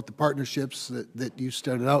talked about, the partnerships that you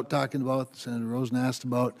started out talking about, Senator Rosen asked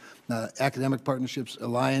about, academic partnerships,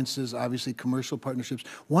 alliances, obviously commercial partnerships.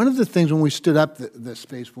 One of the things when we stood up the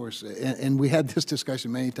Space Force, and we had this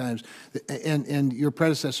discussion many times, and your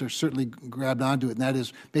predecessor certainly grabbed onto it, and that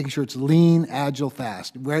is making sure it's lean, agile,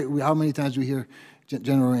 fast. How many times do we hear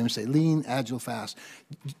General Raymond say, lean, agile, fast?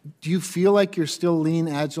 Do you feel like you're still lean,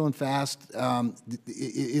 agile, and fast?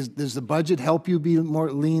 Does the budget help you be more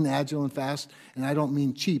lean, agile, and fast? And I don't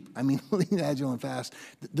mean cheap. I mean lean, agile, and fast.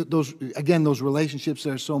 Those relationships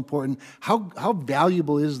that are so important. How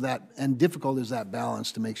valuable is that and difficult is that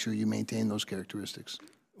balance to make sure you maintain those characteristics?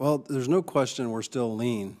 Well, there's no question we're still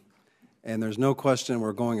lean, and there's no question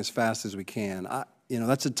we're going as fast as we can.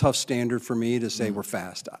 That's a tough standard for me to say we're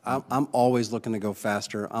fast. I'm always looking to go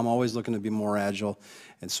faster. I'm always looking to be more agile.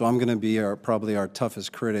 And so I'm going to be probably our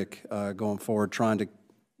toughest critic going forward, trying to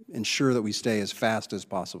ensure that we stay as fast as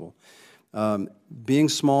possible. Being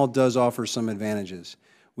small does offer some advantages.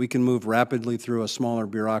 We can move rapidly through a smaller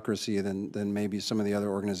bureaucracy than maybe some of the other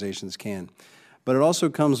organizations can. But it also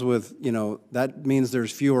comes with, that means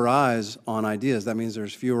there's fewer eyes on ideas. That means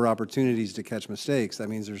there's fewer opportunities to catch mistakes. That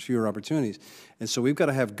means there's fewer opportunities. And so we've got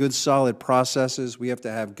to have good, solid processes. We have to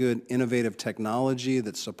have good, innovative technology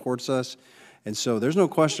that supports us. And so there's no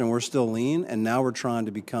question we're still lean, and now we're trying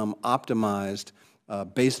to become optimized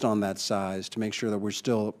based on that size to make sure that we're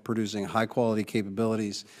still producing high-quality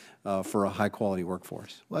capabilities for a high-quality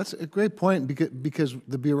workforce. Well, that's a great point, because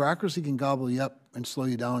the bureaucracy can gobble you up and slow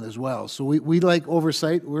you down as well. So we like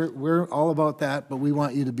oversight. We're all about that, but we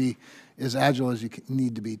want you to be as agile as you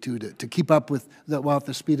need to be, too, to keep up with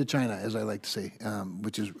the speed of China, as I like to say,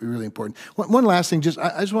 which is really important. One last thing, I just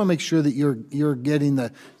want to make sure that you're getting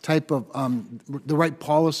the type of the right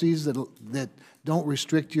policies that don't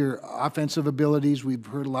restrict your offensive abilities. We've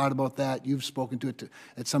heard a lot about that. You've spoken to it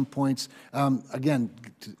at some points. Again,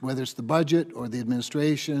 whether it's the budget or the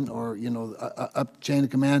administration or up chain of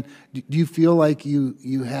command, do you feel like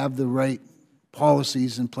you have the right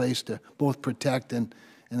policies in place to both protect and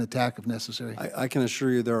attack if necessary? I can assure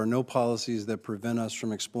you there are no policies that prevent us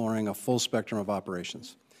from exploring a full spectrum of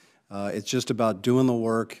operations. It's just about doing the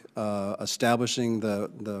work, establishing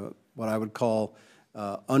the what I would call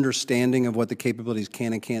understanding of what the capabilities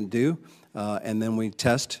can and can't do, and then we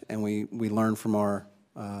test and we learn from our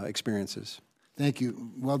experiences. Thank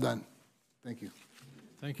you. Well done. Thank you.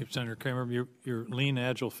 Thank you, Senator Kramer. Your lean,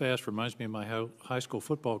 agile, fast reminds me of my high school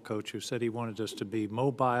football coach who said he wanted us to be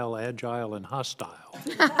mobile, agile, and hostile.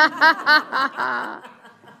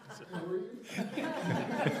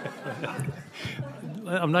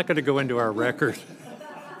 I'm not going to go into our record.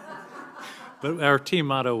 But our team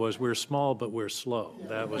motto was, we're small, but we're slow.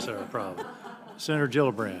 That was our problem. Senator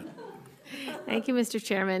Gillibrand. Thank you, Mr.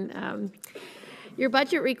 Chairman. Your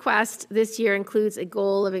budget request this year includes a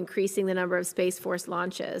goal of increasing the number of Space Force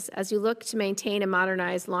launches. As you look to maintain and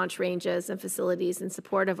modernize launch ranges and facilities in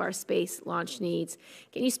support of our space launch needs,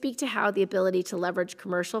 can you speak to how the ability to leverage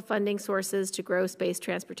commercial funding sources to grow space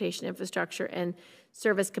transportation infrastructure and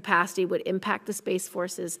service capacity would impact the Space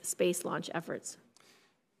Force's space launch efforts?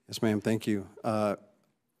 Yes, ma'am. Thank you.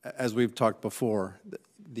 As we've talked before,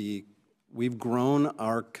 we've grown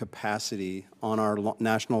our capacity on our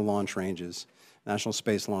national launch ranges, national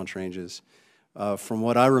space launch ranges, from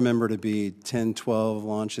what I remember to be 10, 12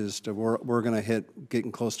 launches to we're going to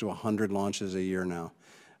getting close to 100 launches a year now.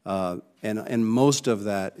 And most of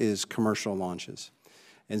that is commercial launches.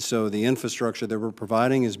 And so the infrastructure that we're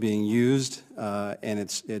providing is being used, and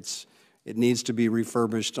it needs to be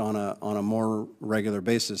refurbished on a more regular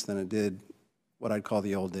basis than it did what I'd call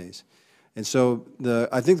the old days. And so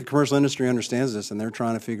I think the commercial industry understands this, and they're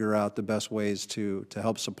trying to figure out the best ways to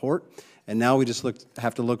help support. And now we just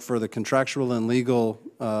have to look for the contractual and legal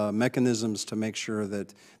mechanisms to make sure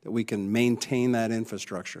that we can maintain that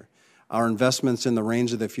infrastructure. Our investments in the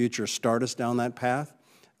range of the future start us down that path,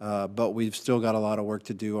 but we've still got a lot of work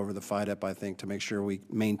to do over the FIDEP, I think, to make sure we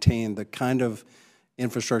maintain the kind of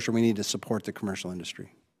infrastructure we need to support the commercial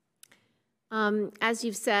industry. As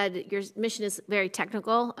you've said, your mission is very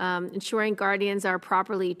technical. Ensuring Guardians are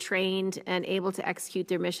properly trained and able to execute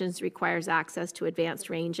their missions requires access to advanced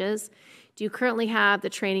ranges. Do you currently have the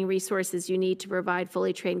training resources you need to provide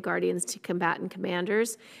fully trained Guardians to combatant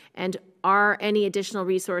commanders? And are any additional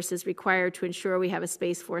resources required to ensure we have a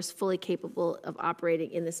Space Force fully capable of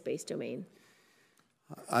operating in the space domain?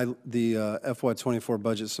 The FY24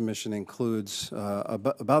 budget submission includes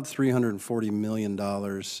about $340 million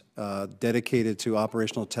dedicated to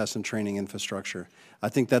operational test and training infrastructure. I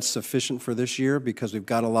think that's sufficient for this year because we've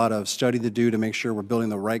got a lot of study to do to make sure we're building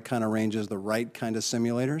the right kind of ranges, the right kind of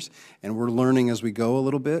simulators, and we're learning as we go a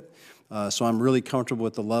little bit. So I'm really comfortable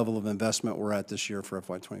with the level of investment we're at this year for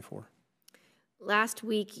FY24. Last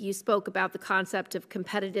week, you spoke about the concept of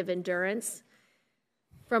competitive endurance.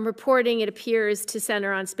 From reporting, it appears to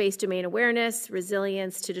center on space domain awareness,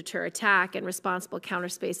 resilience to deter attack, and responsible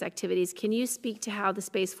counterspace activities. Can you speak to how the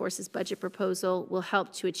Space Force's budget proposal will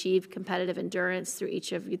help to achieve competitive endurance through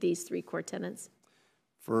each of these three core tenets?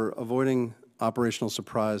 For avoiding operational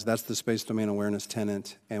surprise, that's the space domain awareness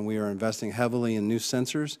tenet, and we are investing heavily in new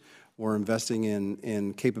sensors. We're investing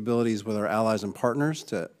in capabilities with our allies and partners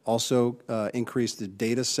to also increase the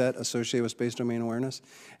data set associated with space domain awareness.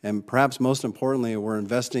 And perhaps most importantly, we're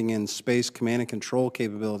investing in space command and control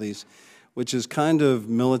capabilities, which is kind of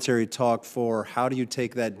military talk for how do you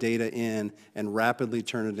take that data in and rapidly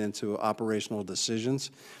turn it into operational decisions.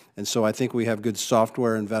 And so I think we have good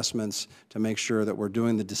software investments to make sure that we're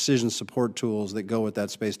doing the decision support tools that go with that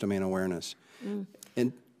space domain awareness.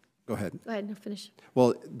 And go ahead. Go ahead, no, finish.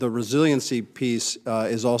 Well, the resiliency piece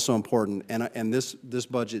is also important, and this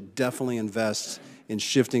budget definitely invests in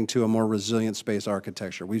shifting to a more resilient space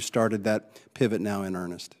architecture. We've started that pivot now in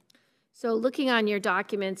earnest. So looking on your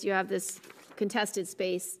documents, you have this contested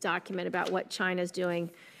space document about what China's doing.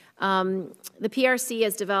 The PRC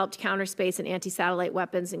has developed counterspace and anti-satellite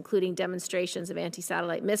weapons, including demonstrations of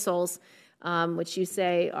anti-satellite missiles, which you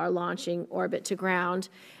say are launching orbit to ground.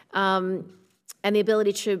 And the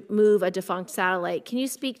ability to move a defunct satellite. Can you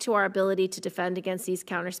speak to our ability to defend against these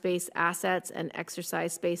counterspace assets and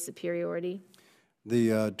exercise space superiority?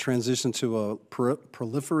 The transition to a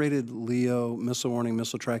proliferated LEO missile warning,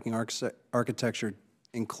 missile tracking architecture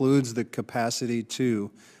includes the capacity to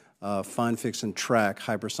find, fix, and track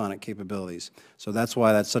hypersonic capabilities. So that's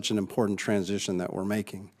why that's such an important transition that we're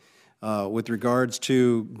making. With regards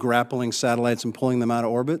to grappling satellites and pulling them out of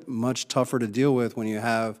orbit, much tougher to deal with when you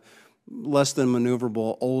have less than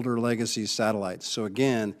maneuverable older legacy satellites. So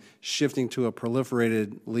again, shifting to a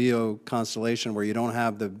proliferated LEO constellation where you don't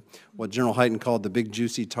have what General Hyten called the big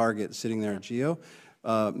juicy target sitting there at GEO,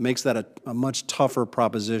 makes that a much tougher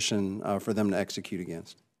proposition for them to execute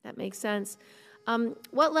against. That makes sense.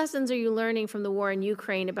 What lessons are you learning from the war in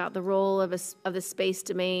Ukraine about the role of the space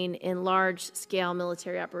domain in large-scale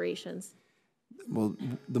military operations? Well,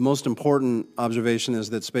 the most important observation is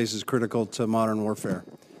that space is critical to modern warfare.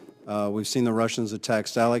 We've seen the Russians attack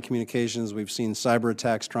satellite communications. We've seen cyber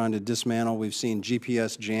attacks trying to dismantle. We've seen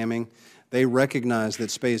GPS jamming. They recognize that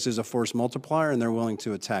space is a force multiplier, and they're willing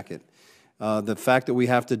to attack it. The fact that we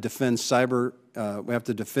have to defend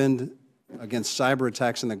against cyber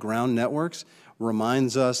attacks in the ground networks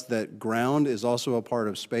reminds us that ground is also a part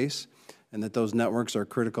of space, and that those networks are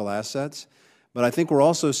critical assets. But I think we're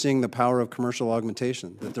also seeing the power of commercial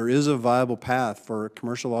augmentation, that there is a viable path for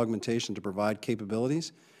commercial augmentation to provide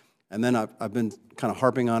capabilities. And then I've been kind of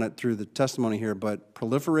harping on it through the testimony here, but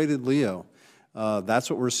proliferated LEO, that's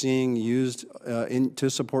what we're seeing used to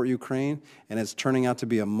support Ukraine, and it's turning out to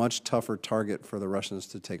be a much tougher target for the Russians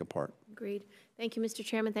to take apart. Agreed. Thank you, Mr.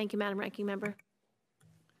 Chairman. Thank you, Madam Ranking Member.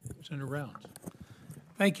 Senator Rounds.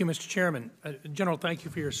 Thank you, Mr. Chairman. General, thank you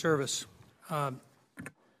for your service.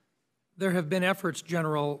 There have been efforts,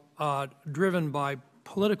 General, driven by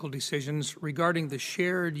political decisions regarding the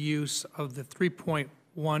shared use of the 3.1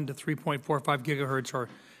 to 3.45 gigahertz or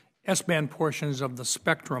S-band portions of the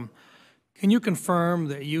spectrum. Can you confirm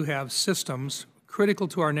that you have systems critical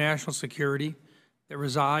to our national security that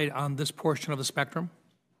reside on this portion of the spectrum?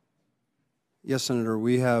 Yes, Senator.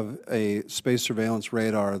 We have a space surveillance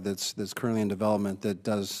radar that's currently in development that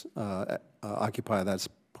does occupy that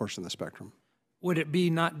portion of the spectrum. Would it be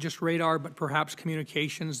not just radar, but perhaps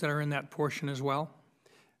communications that are in that portion as well?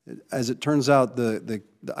 As it turns out,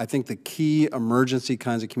 I think the key emergency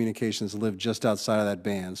kinds of communications live just outside of that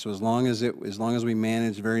band. So as long as we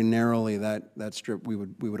manage very narrowly that strip, we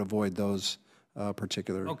would avoid those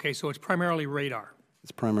particular. Okay, so it's primarily radar.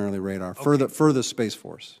 It's primarily radar Okay. for the Space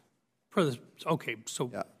Force. Okay, so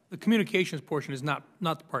Yeah. the communications portion is not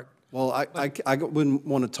the part. Well, I wouldn't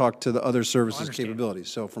want to talk to the other services understand. capabilities.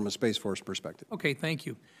 So from a Space Force perspective. Okay, thank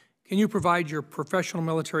you. Can you provide your professional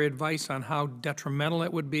military advice on how detrimental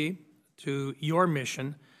it would be to your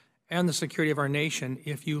mission and the security of our nation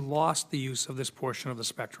if you lost the use of this portion of the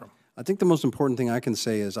spectrum? I think the most important thing I can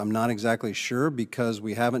say is I'm not exactly sure because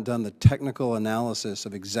we haven't done the technical analysis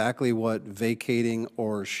of exactly what vacating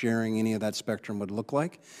or sharing any of that spectrum would look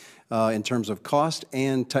like in terms of cost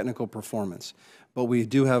and technical performance. But we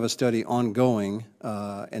do have a study ongoing,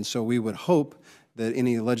 and so we would hope that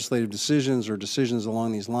any legislative decisions or decisions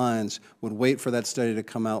along these lines would wait for that study to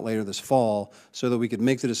come out later this fall so that we could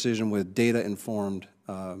make the decision with data-informed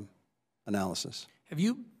analysis. Have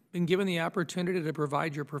you been given the opportunity to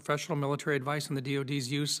provide your professional military advice on the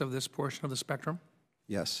DoD's use of this portion of the spectrum?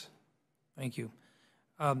 Yes. Thank you.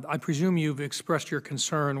 I presume you've expressed your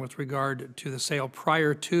concern with regard to the sale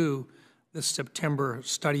prior to this September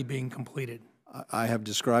study being completed. I have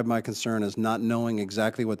described my concern as not knowing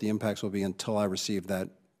exactly what the impacts will be until I receive that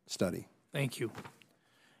study. Thank you.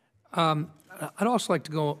 I'd also like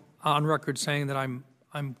to go on record saying that I'm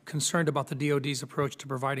concerned about the DoD's approach to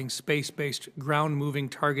providing space-based ground-moving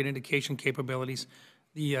target indication capabilities,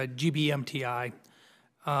 the GBMTI,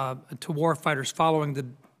 to warfighters following the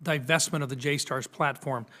divestment of the JSTARS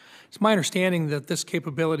platform. It's my understanding that this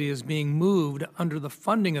capability is being moved under the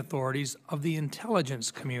funding authorities of the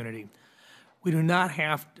intelligence community. We do not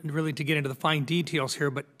have really to get into the fine details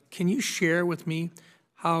here, but can you share with me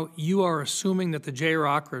how you are assuming that the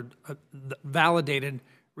JROC or the validated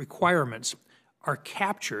requirements are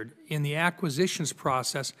captured in the acquisitions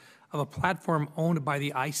process of a platform owned by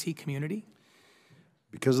the IC community?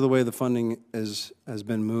 Because of the way the funding has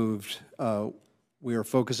been moved, we are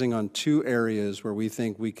focusing on two areas where we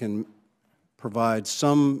think we can provide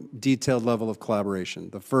some detailed level of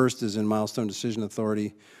collaboration. The first is in Milestone Decision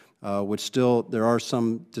Authority, which still, there are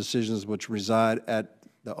some decisions which reside at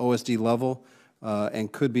the OSD level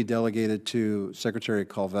and could be delegated to Secretary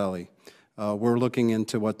Calvelli. We're looking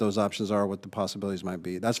into what those options are, what the possibilities might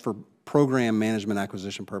be. That's for program management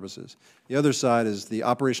acquisition purposes. The other side is the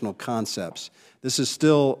operational concepts. This is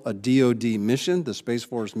still a DoD mission, the Space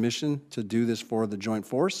Force mission, to do this for the Joint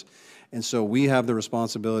Force. And so we have the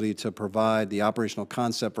responsibility to provide the operational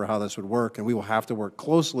concept for how this would work, and we will have to work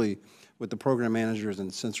closely with the program managers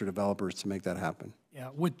and sensor developers to make that happen. Yeah,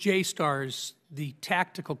 with JSTARS, the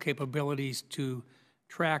tactical capabilities to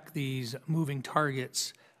track these moving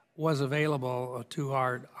targets was available to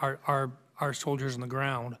our soldiers on the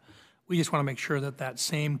ground. We just want to make sure that that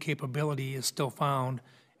same capability is still found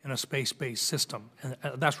in a space-based system. And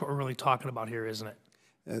that's what we're really talking about here, isn't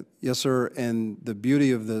it? Yes, sir. And the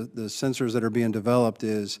beauty of the sensors that are being developed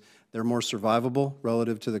is they're more survivable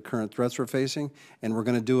relative to the current threats we're facing, and we're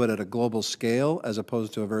going to do it at a global scale as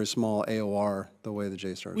opposed to a very small AOR the way the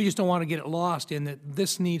JSTARS. We just don't want to get it lost in that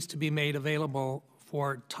this needs to be made available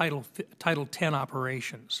for Title 10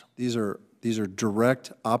 operations. These are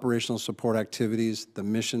direct operational support activities. The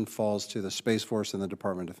mission falls to the Space Force and the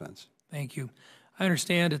Department of Defense. Thank you. I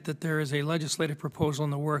understand that there is a legislative proposal in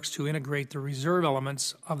the works to integrate the reserve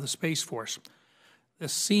elements of the Space Force.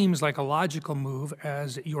 This seems like a logical move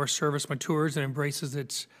as your service matures and embraces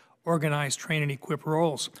its organize, train, and equip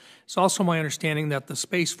roles. It's also my understanding that the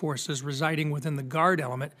Space Forces residing within the Guard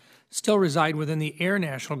element still reside within the Air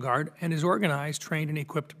National Guard and is organized, trained, and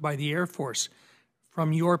equipped by the Air Force.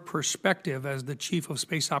 from your perspective as the Chief of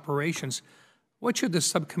Space Operations, what should the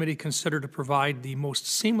subcommittee consider to provide the most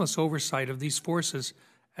seamless oversight of these forces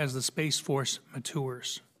as the Space Force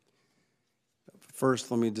matures? First,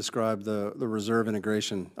 let me describe the reserve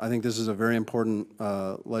integration. I think this is a very important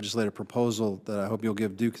legislative proposal that I hope you'll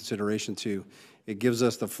give due consideration to. It gives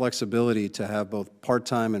us the flexibility to have both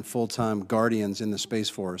part-time and full-time guardians in the Space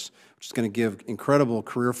Force, which is going to give incredible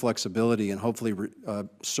career flexibility and hopefully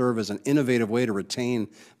serve as an innovative way to retain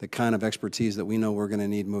the kind of expertise that we know we're going to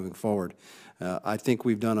need moving forward. I think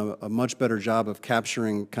we've done a much better job of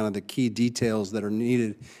capturing kind of the key details that are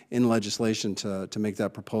needed in legislation to make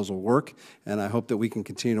that proposal work, and I hope that we can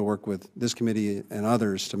continue to work with this committee and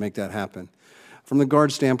others to make that happen. From the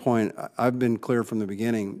Guard standpoint, I've been clear from the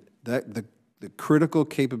beginning that the critical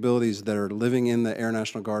capabilities that are living in the Air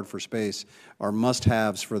National Guard for space are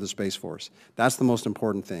must-haves for the Space Force. That's the most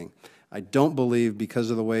important thing. I don't believe,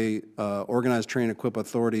 because of the way organized, train, and equip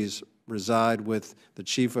authorities reside with the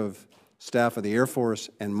Chief of Staff of the Air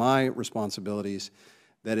Force and my responsibilities,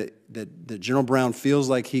 that General Brown feels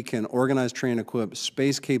like he can organize, train, and equip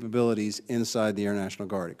space capabilities inside the Air National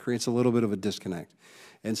Guard. It creates a little bit of a disconnect.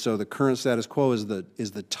 And so the current status quo is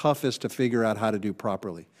the toughest to figure out how to do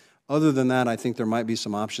properly. Other than that, I think there might be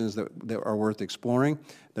some options that are worth exploring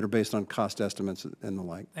that are based on cost estimates and the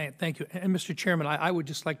like. Thank you. And Mr. Chairman, I would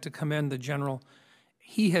just like to commend the General.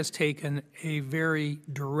 He has taken a very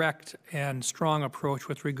direct and strong approach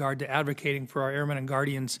with regard to advocating for our airmen and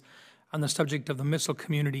guardians on the subject of the missile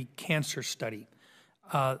community cancer study.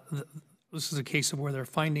 This is a case of where they're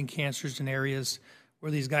finding cancers in areas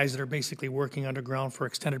where these guys that are basically working underground for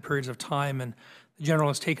extended periods of time, and the General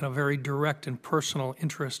has taken a very direct and personal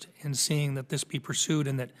interest in seeing that this be pursued,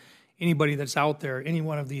 and that anybody that's out there, any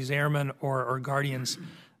one of these airmen or guardians,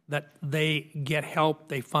 that they get help,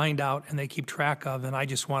 they find out, and they keep track of. And I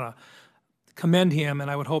just want to commend him, and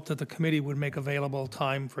I would hope that the committee would make available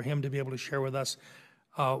time for him to be able to share with us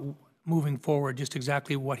moving forward just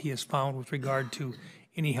exactly what he has found with regard to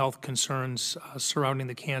any health concerns surrounding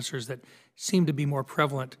the cancers that seem to be more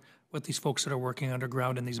prevalent with these folks that are working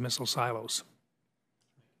underground in these missile silos.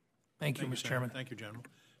 Thank you, Mr. Chairman. Thank you, General.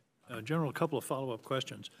 General, a couple of follow-up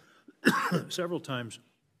questions. Several times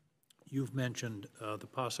you've mentioned the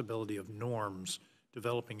possibility of norms,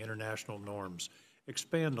 developing international norms.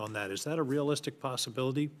 Expand on that. Is that a realistic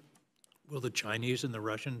possibility? Will the Chinese and the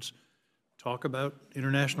Russians talk about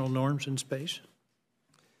international norms in space?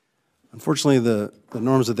 Unfortunately, the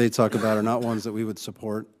norms that they talk about are not ones that we would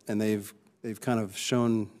support, and they've kind of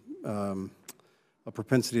shown a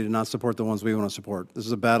propensity to not support the ones we want to support. This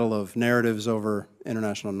is a battle of narratives over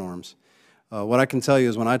international norms. What I can tell you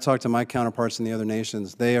is when I talk to my counterparts in the other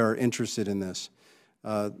nations, they are interested in this.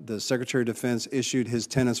 The Secretary of Defense issued his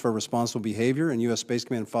tenets for responsible behavior, and U.S. Space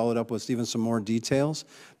Command followed up with even some more details.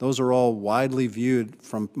 Those are all widely viewed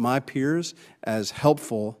from my peers as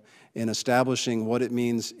helpful in establishing what it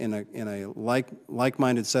means in a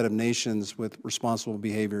like-minded set of nations with responsible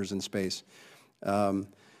behaviors in space.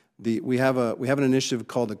 We have an initiative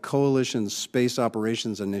called the Coalition Space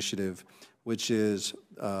Operations Initiative, which is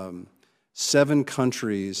 7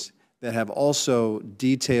 countries that have also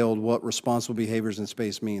detailed what responsible behaviors in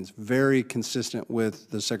space means, very consistent with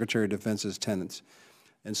the Secretary of Defense's tenets.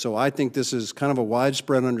 And so I think this is kind of a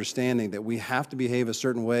widespread understanding that we have to behave a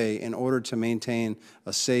certain way in order to maintain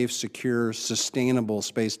a safe, secure, sustainable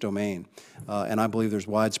space domain. And I believe there's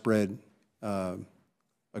widespread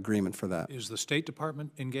agreement for that. Is the State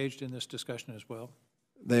Department engaged in this discussion as well?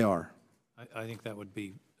 They are. I think that would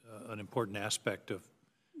be an important aspect of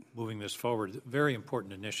moving this forward. Very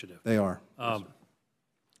important initiative. They are.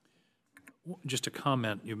 Just a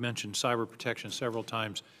comment, you mentioned cyber protection several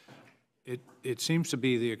times. It seems to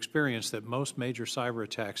be the experience that most major cyber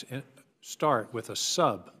attacks start with a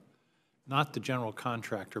sub, not the general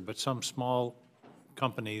contractor, but some small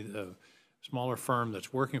company, smaller firm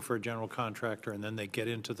that's working for a general contractor, and then they get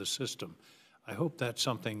into the system. I hope that's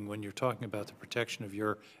something, when you're talking about the protection of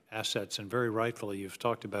your assets, and very rightfully you've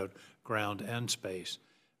talked about ground and space,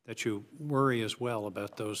 that you worry as well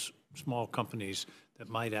about those small companies that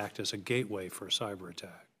might act as a gateway for a cyber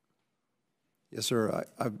attack. Yes, sir.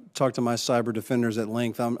 I've talked to my cyber defenders at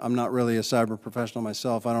length. I'm not really a cyber professional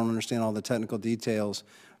myself. I don't understand all the technical details,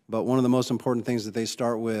 but one of the most important things that they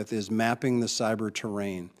start with is mapping the cyber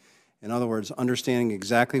terrain. In other words, understanding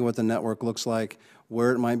exactly what the network looks like,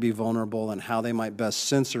 where it might be vulnerable, and how they might best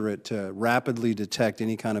censor it to rapidly detect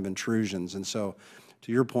any kind of intrusions. And so,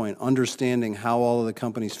 to your point, understanding how all of the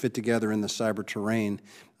companies fit together in the cyber terrain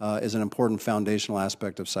is an important foundational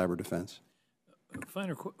aspect of cyber defense.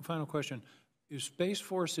 Final question. Is Space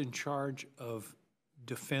Force in charge of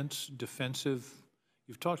defensive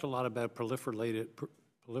You've talked a lot about proliferated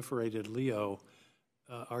LEO.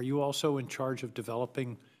 Are you also in charge of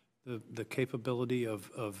developing the capability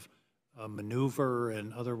of maneuver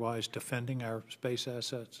and otherwise defending our space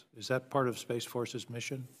assets? Is that part of Space Force's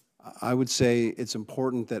mission? I would say it's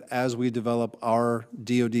important that as we develop our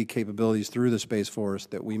DoD capabilities through the Space Force,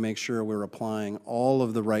 that we make sure we're applying all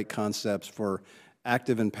of the right concepts for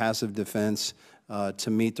active and passive defense to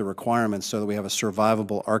meet the requirements so that we have a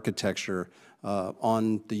survivable architecture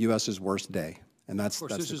on the U.S.'s worst day. And that's, of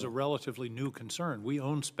course, this is a relatively new concern. We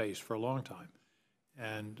own space for a long time,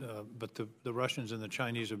 and but the Russians and the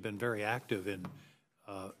Chinese have been very active in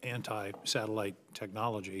anti-satellite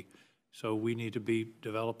technology. So we need to be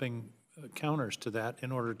developing counters to that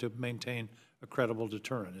in order to maintain a credible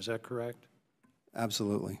deterrent. Is that correct?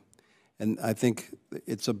 Absolutely. And I think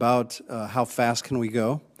it's about how fast can we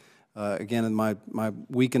go. Again, my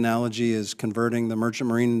weak analogy is converting the Merchant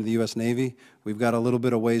Marine into the U.S. Navy. We've got a little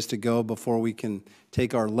bit of ways to go before we can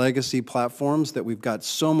take our legacy platforms that we've got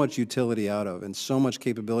so much utility out of and so much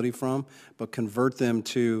capability from, but convert them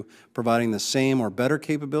to providing the same or better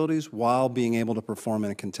capabilities while being able to perform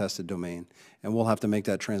in a contested domain. And we'll have to make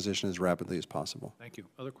that transition as rapidly as possible. Thank you.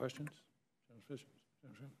 Other questions? General Fisher?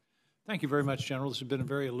 Thank you very much, General. This has been a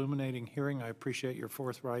very illuminating hearing. I appreciate your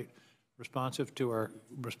forthright responsive to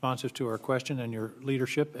our question and your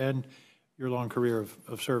leadership and your long career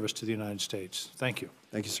of service to the United States. Thank you.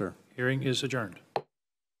 Thank you, sir. Hearing is adjourned.